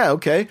 Yep. Yeah,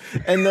 okay.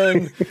 And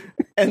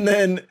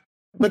then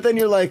but then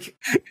you're like,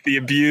 The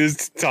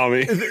abused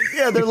Tommy.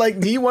 yeah, they're like,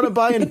 do you want to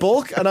buy in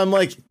bulk? And I'm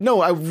like,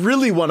 no, I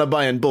really want to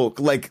buy in bulk.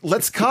 Like,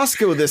 let's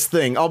Costco this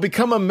thing. I'll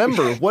become a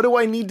member. What do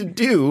I need to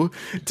do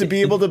to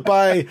be able to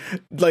buy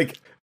like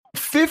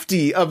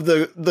 50 of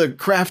the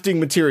crafting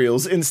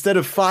materials instead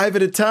of 5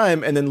 at a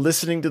time and then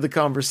listening to the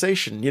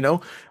conversation, you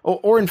know?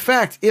 Or in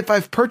fact, if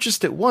I've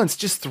purchased it once,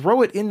 just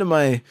throw it into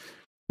my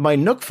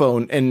Nook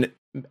phone and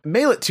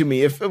mail it to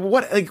me. If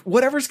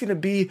whatever's going to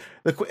be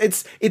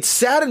it's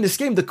sad in this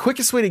game. The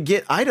quickest way to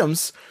get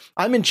items,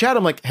 I'm in chat.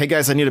 I'm like, hey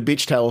guys, I need a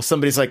beach towel.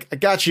 Somebody's like, I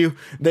got you.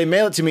 They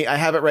mail it to me. I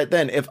have it right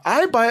then. If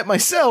I buy it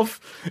myself,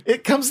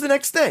 it comes the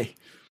next day.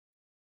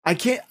 I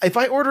can't, if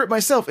I order it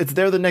myself, it's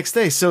there the next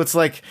day. So it's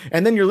like,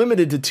 and then you're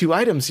limited to 2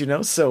 items, you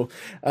know? So,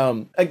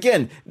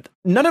 again,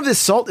 none of this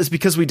salt is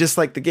because we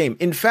dislike the game.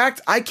 In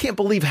fact, I can't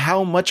believe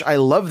how much I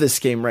love this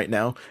game right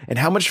now and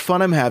how much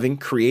fun I'm having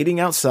creating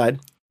outside.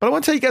 But I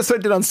want to tell you guys what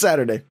I did on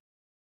Saturday.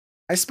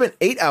 I spent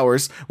 8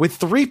 hours with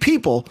 3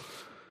 people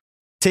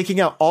taking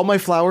out all my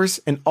flowers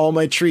and all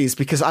my trees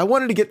because I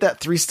wanted to get that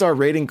 3-star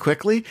rating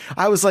quickly.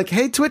 I was like,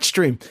 hey, Twitch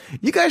stream,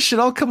 you guys should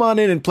all come on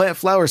in and plant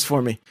flowers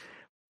for me.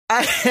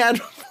 I had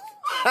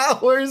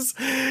flowers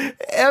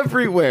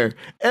everywhere.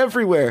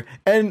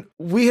 And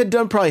we had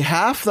done probably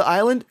half the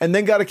island and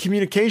then got a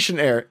communication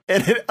error.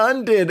 And it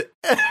undid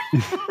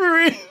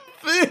everything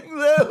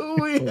that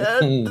we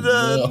had done.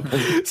 No.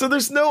 So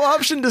there's no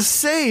option to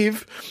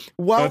save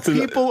while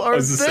people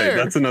are there.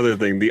 That's another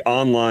thing. The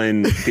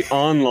online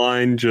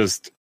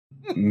just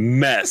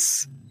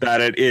mess that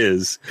it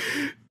is.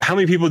 How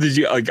many people did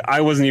you like?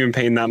 I wasn't even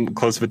paying that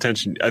close of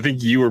attention. I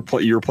think you were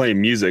playing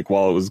music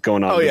while it was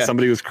going on. Oh, yeah.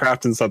 Somebody was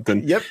crafting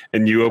something. Yep.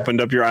 And you opened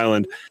up your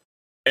island,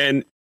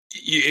 and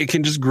it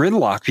can just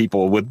gridlock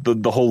people with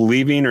the whole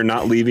leaving or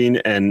not leaving.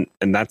 And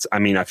that's, I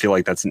mean, I feel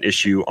like that's an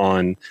issue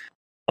on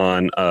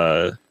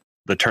the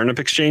Turnip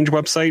Exchange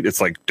website.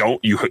 It's like,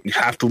 you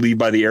have to leave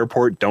by the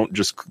airport. Don't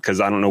just, because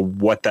I don't know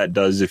what that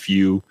does if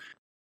you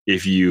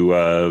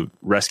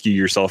rescue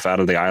yourself out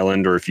of the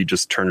island or if you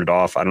just turn it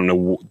off. I don't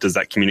know. Does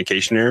that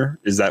communication error?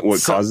 Is that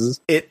what causes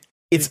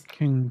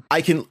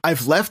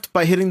I've left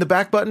by hitting the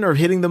back button or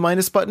hitting the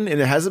minus button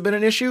and it hasn't been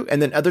an issue.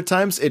 And then other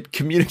times it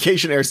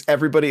communication errors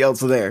everybody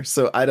else there.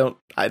 So I don't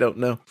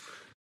know.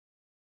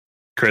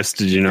 Chris,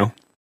 did you know?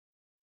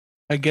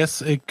 I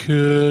guess it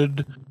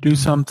could do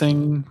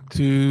something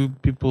to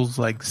people's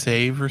like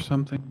save or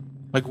something,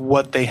 like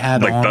what they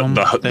had Like on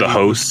them. the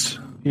hosts.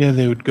 Yeah,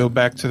 they would go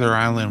back to their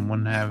island and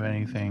wouldn't have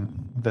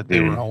anything that they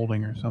were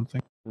holding or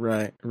something.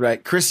 Right.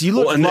 Chris, you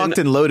look locked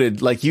and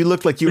loaded. Like you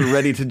look like you were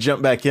ready to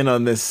jump back in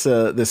on this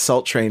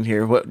salt train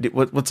here.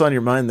 What's on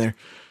your mind there?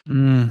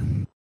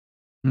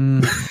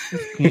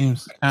 This game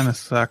kind of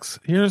sucks.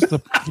 Here's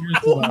the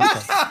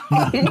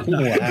I'm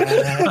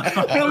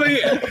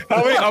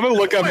gonna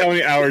look up how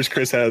many hours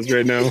Chris has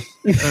right now.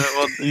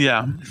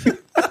 Yeah.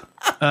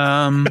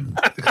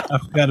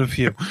 I've got a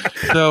few.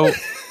 So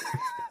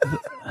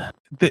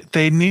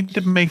they need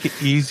to make it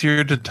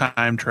easier to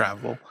time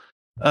travel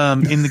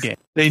in the game.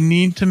 They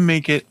need to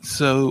make it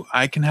so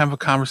I can have a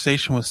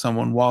conversation with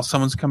someone while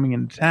someone's coming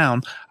into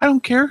town. I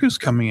don't care who's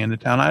coming into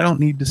town. I don't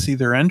need to see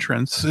their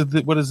entrance.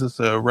 What is this,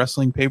 a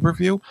wrestling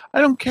pay-per-view?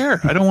 I don't care.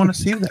 I don't want to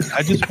see that.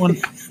 I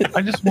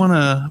just want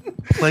to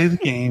play the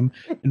game,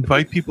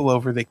 invite people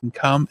over. They can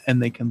come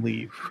and they can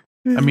leave.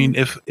 I mean,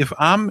 if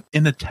I'm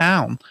in a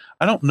town,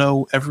 I don't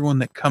know everyone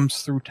that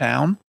comes through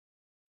town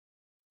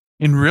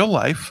in real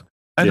life.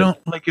 I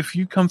don't like if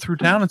you come through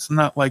town. It's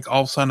not like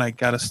all of a sudden I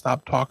got to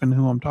stop talking to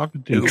who I'm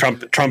talking to. And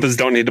Trumpers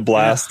don't need to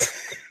blast.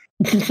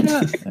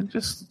 Yeah, and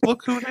just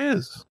look who it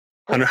is.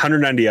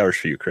 190 hours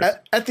for you, Chris.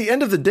 At the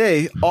end of the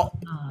day,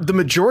 the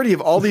majority of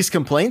all these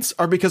complaints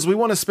are because we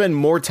want to spend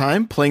more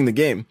time playing the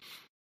game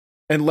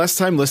and less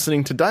time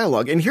listening to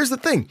dialogue. And here's the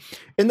thing: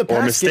 in the past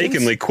or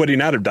mistakenly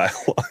quitting out of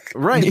dialogue.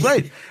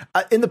 Right.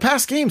 In the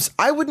past games,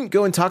 I wouldn't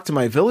go and talk to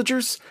my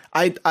villagers.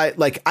 I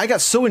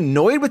got so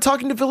annoyed with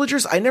talking to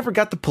villagers, I never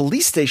got the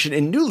police station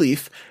in New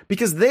Leaf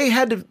because they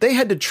had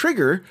to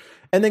trigger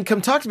and then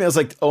come talk to me. I was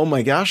like, oh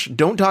my gosh,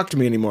 don't talk to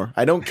me anymore.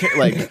 I don't care.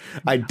 Like,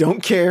 I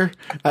don't care.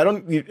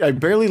 I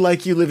barely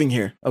like you living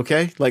here.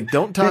 Okay. Like,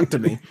 don't talk to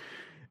me.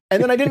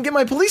 And then I didn't get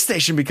my police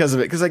station because of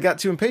it, because I got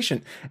too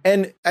impatient.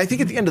 And I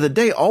think at the end of the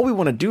day, all we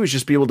want to do is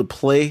just be able to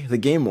play the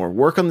game more,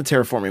 work on the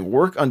terraforming,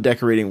 work on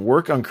decorating,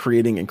 work on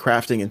creating and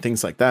crafting and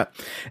things like that.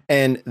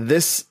 And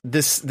this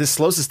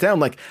slows us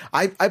down. Like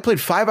I played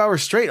 5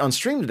 hours straight on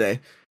stream today,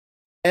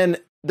 and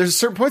there's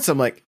certain points I'm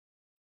like,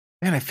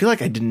 man, I feel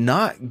like I did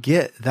not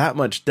get that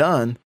much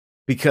done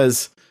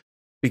because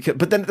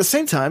but then at the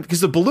same time, because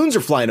the balloons are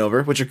flying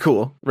over, which are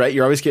cool, right?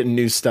 You're always getting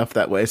new stuff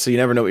that way, so you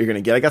never know what you're going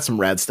to get. I got some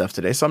rad stuff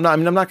today, so I'm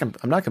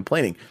not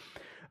complaining.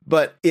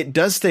 But it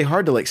does stay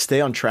hard to like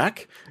stay on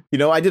track. You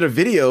know, I did a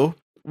video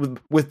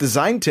with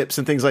design tips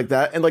and things like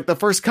that, and like the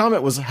first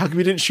comment was, "How come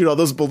you didn't shoot all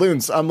those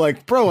balloons?" I'm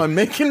like, "Bro, I'm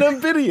making a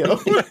video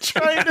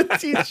trying to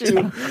teach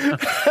you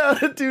how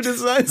to do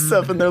design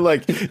stuff," and they're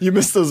like, "You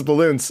missed those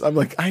balloons." I'm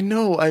like, "I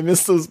know, I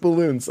missed those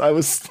balloons.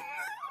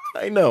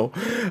 I know.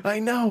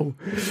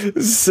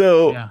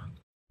 So, yeah.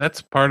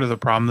 That's part of the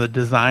problem. The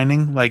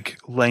designing, like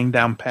laying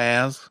down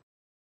paths,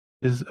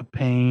 is a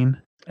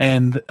pain.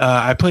 And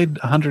I played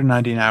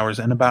 119 hours,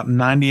 and about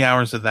 90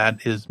 hours of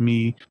that is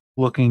me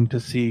looking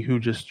to see who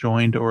just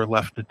joined or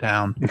left the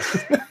town.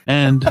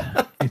 And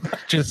it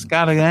just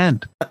got to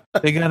end.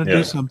 They got to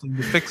do something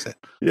to fix it.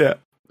 Yeah.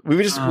 We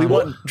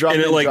want drop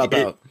in, drop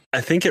out.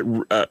 I think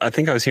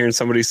I was hearing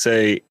somebody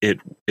say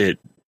it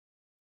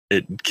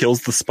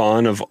kills the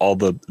spawn of all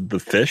the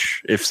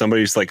fish. If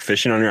somebody's like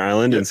fishing on your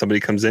island and somebody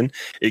comes in,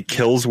 it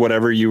kills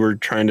whatever you were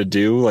trying to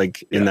do,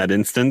 like in that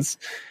instance.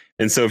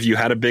 And so if you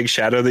had a big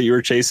shadow that you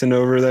were chasing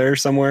over there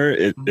somewhere,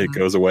 it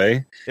goes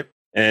away. Yep.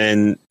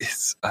 And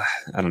it's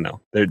I don't know.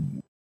 They're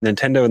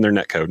Nintendo and their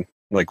netcode.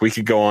 Like we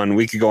could go on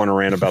a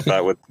rant about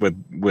that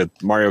with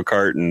Mario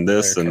Kart and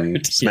this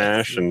and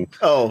Smash and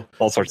all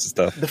sorts of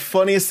stuff. The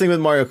funniest thing with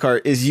Mario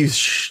Kart is you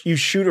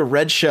shoot a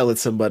red shell at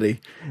somebody.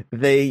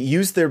 They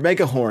use their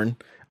mega horn.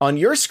 On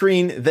your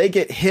screen, they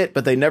get hit,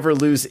 but they never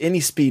lose any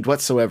speed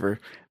whatsoever.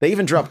 They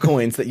even drop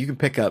coins that you can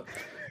pick up.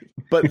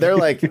 But they're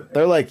like,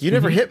 you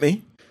never hit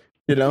me.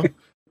 You know,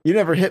 you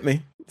never hit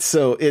me.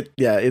 So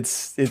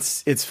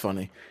it's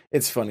funny.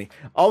 It's funny.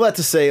 All that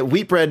to say,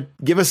 Wheatbread,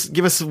 give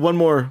us one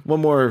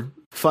more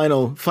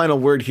final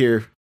word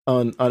here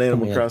on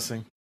Animal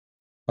Crossing.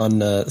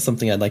 On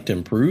something I'd like to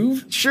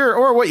improve? Sure,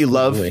 or what you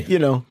love. You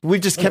know,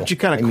 we've just kept you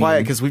kind of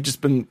quiet because we've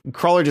just been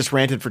Crawler just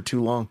ranted for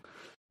too long.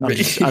 I'm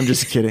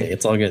just kidding.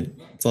 It's all good.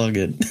 It's all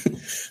good.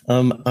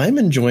 I'm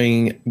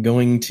enjoying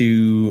going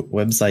to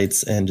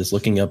websites and just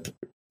looking up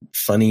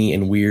funny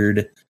and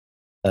weird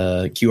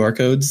QR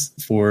codes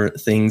for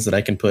things that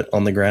I can put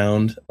on the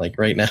ground. Like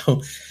right now,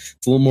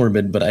 it's a little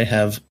morbid, but I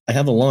have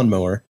a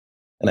lawnmower,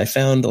 and I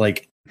found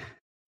like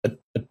a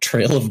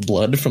trail of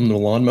blood from the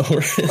lawnmower,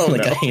 a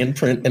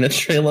handprint and a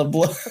trail of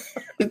blood,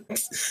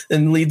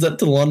 and leads up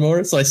to the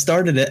lawnmower. So I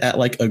started it at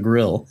like a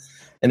grill,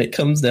 and it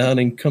comes down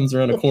and comes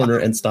around a corner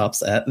and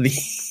stops at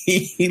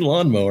the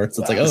lawnmower.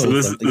 So it's like, so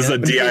this is a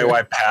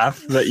DIY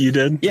path that you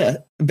did? Yeah,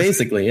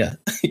 basically, yeah.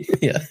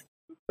 Yeah.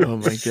 Oh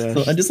my gosh.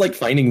 So I just like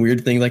finding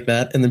weird things like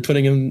that and then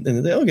putting them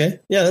and they okay,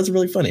 yeah, that's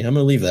really funny. I'm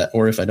going to leave that.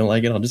 Or if I don't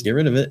like it, I'll just get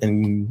rid of it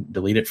and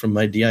delete it from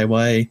my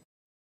DIY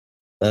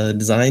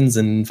designs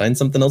and find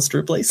something else to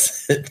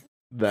replace it.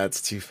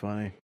 That's too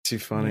funny. Too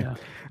funny. Yeah.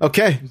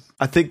 Okay.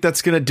 I think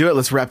that's going to do it.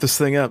 Let's wrap this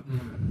thing up.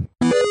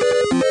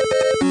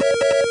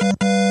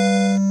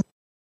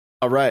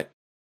 All right.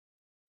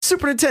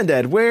 Super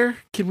Nintendo, where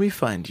can we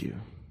find you?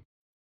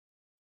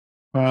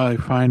 Probably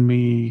find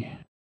me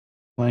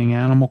playing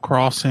Animal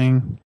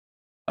Crossing,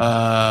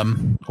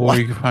 or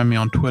you can find me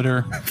on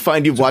Twitter.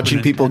 Find you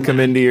watching people come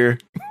into your.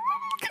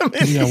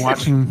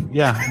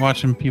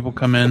 Watching people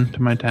come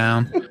into my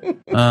town.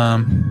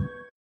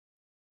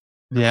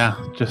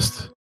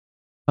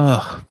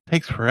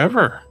 Takes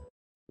forever.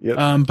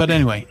 Yep. But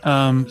anyway,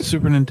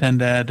 Super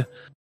Nintendo.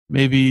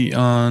 Maybe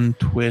on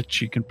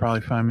Twitch, you can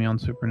probably find me on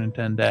Super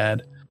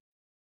Nintendo.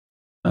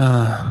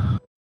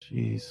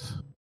 Jeez.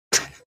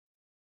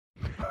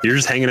 You're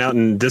just hanging out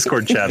in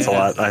Discord chats a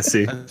lot, I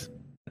see.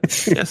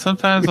 Yeah,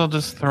 sometimes I'll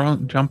just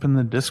jump in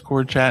the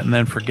Discord chat and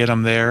then forget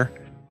I'm there,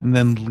 and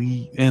then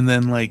leave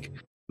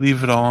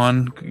it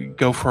on,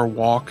 go for a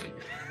walk,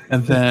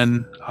 and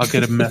then I'll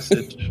get a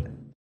message.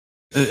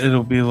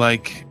 It'll be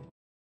like,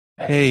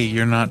 "Hey,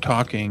 you're not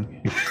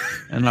talking,"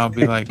 and I'll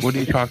be like, "What are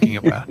you talking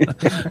about?"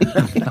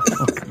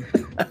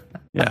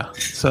 Yeah,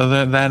 so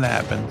that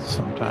happens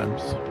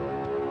sometimes.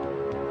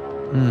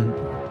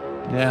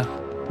 Yeah.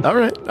 All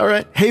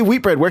right. Hey,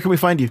 Wheatbread, where can we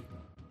find you?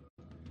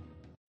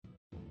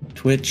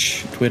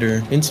 Twitch, Twitter,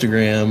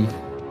 Instagram,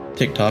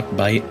 TikTok,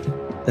 Byte,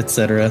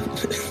 etc.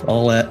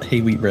 All at Hey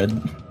Wheatbread.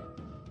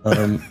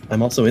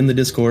 I'm also in the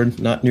Discord,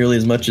 not nearly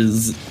as much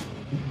as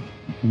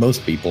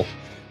most people,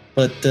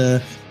 but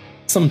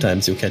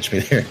sometimes you'll catch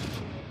me there.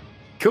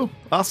 Cool.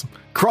 Awesome.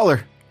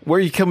 Crawler, where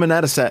are you coming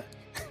at us at?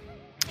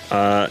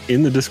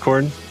 In the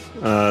Discord.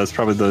 It's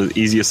probably the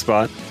easiest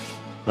spot.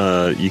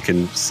 You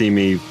can see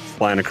me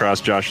flying across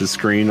Josh's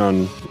screen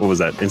on, what was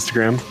that,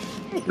 Instagram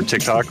or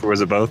TikTok, or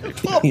was it both?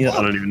 Yeah.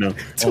 I don't even know.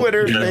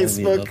 Twitter,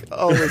 Facebook,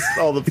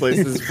 all the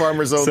places.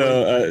 Farmers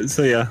only.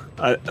 So yeah,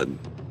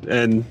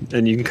 and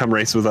you can come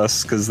race with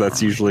us because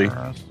that's usually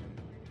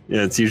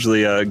it's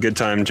usually a good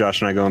time.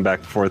 Josh and I going back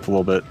and forth a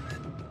little bit.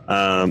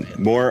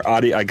 More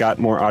audio. I got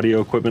more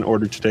audio equipment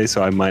ordered today,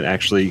 so I might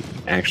actually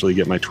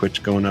get my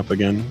Twitch going up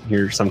again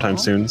here sometime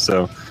soon.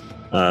 So.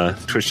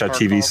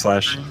 Twitch.tv/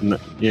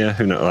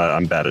 who knows?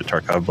 I'm bad at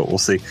Tarkov, but we'll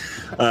see.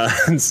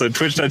 So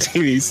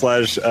twitch.tv/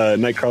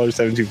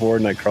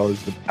 Nightcrawler724,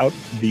 Nightcrawlers without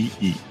the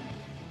E.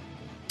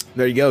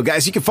 There you go,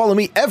 guys. You can follow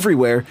me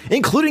everywhere,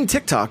 including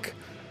TikTok.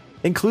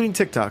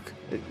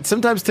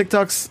 Sometimes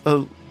TikTok's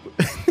well,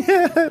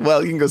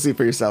 you can go see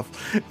for yourself.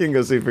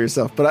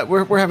 But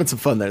we're having some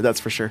fun there,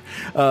 that's for sure.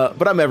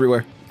 But I'm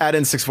everywhere.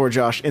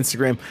 @N64Josh,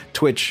 Instagram,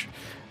 Twitch.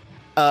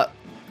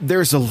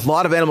 There's a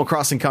lot of Animal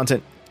Crossing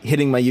content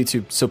hitting my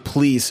YouTube. So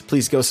please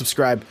go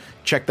subscribe.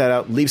 Check that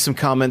out. Leave some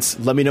comments.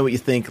 Let me know what you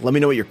think. Let me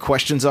know what your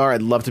questions are.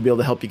 I'd love to be able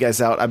to help you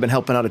guys out. I've been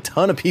helping out a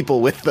ton of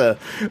people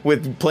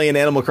with playing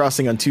Animal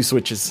Crossing on 2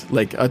 Switches,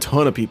 like a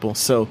ton of people.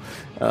 So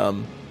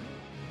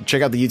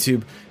check out the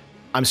YouTube.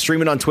 I'm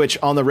streaming on Twitch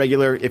on the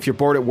regular. If you're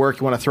bored at work,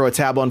 you want to throw a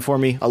tab on for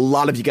me. A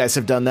lot of you guys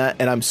have done that,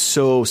 and I'm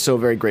so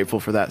very grateful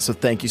for that. So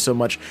thank you so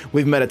much.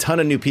 We've met a ton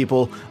of new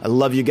people. I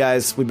love you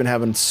guys. We've been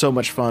having so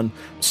much fun.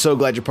 So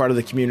glad you're part of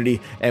the community,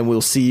 and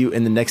we'll see you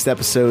in the next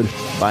episode.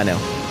 Bye now.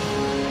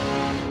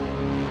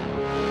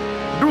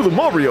 Do the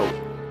Mario.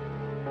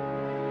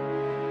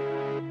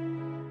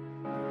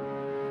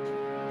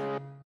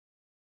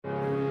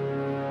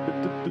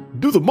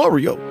 Do the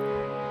Mario.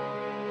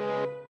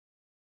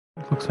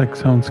 Looks like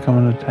someone's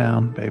coming to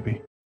town,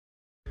 baby.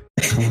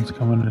 Someone's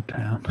coming to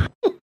town.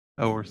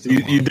 Oh, we're still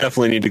You on.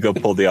 definitely need to go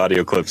pull the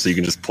audio clip so you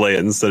can just play it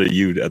instead of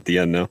you at the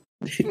end now.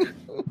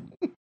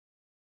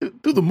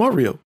 Do the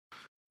Mario.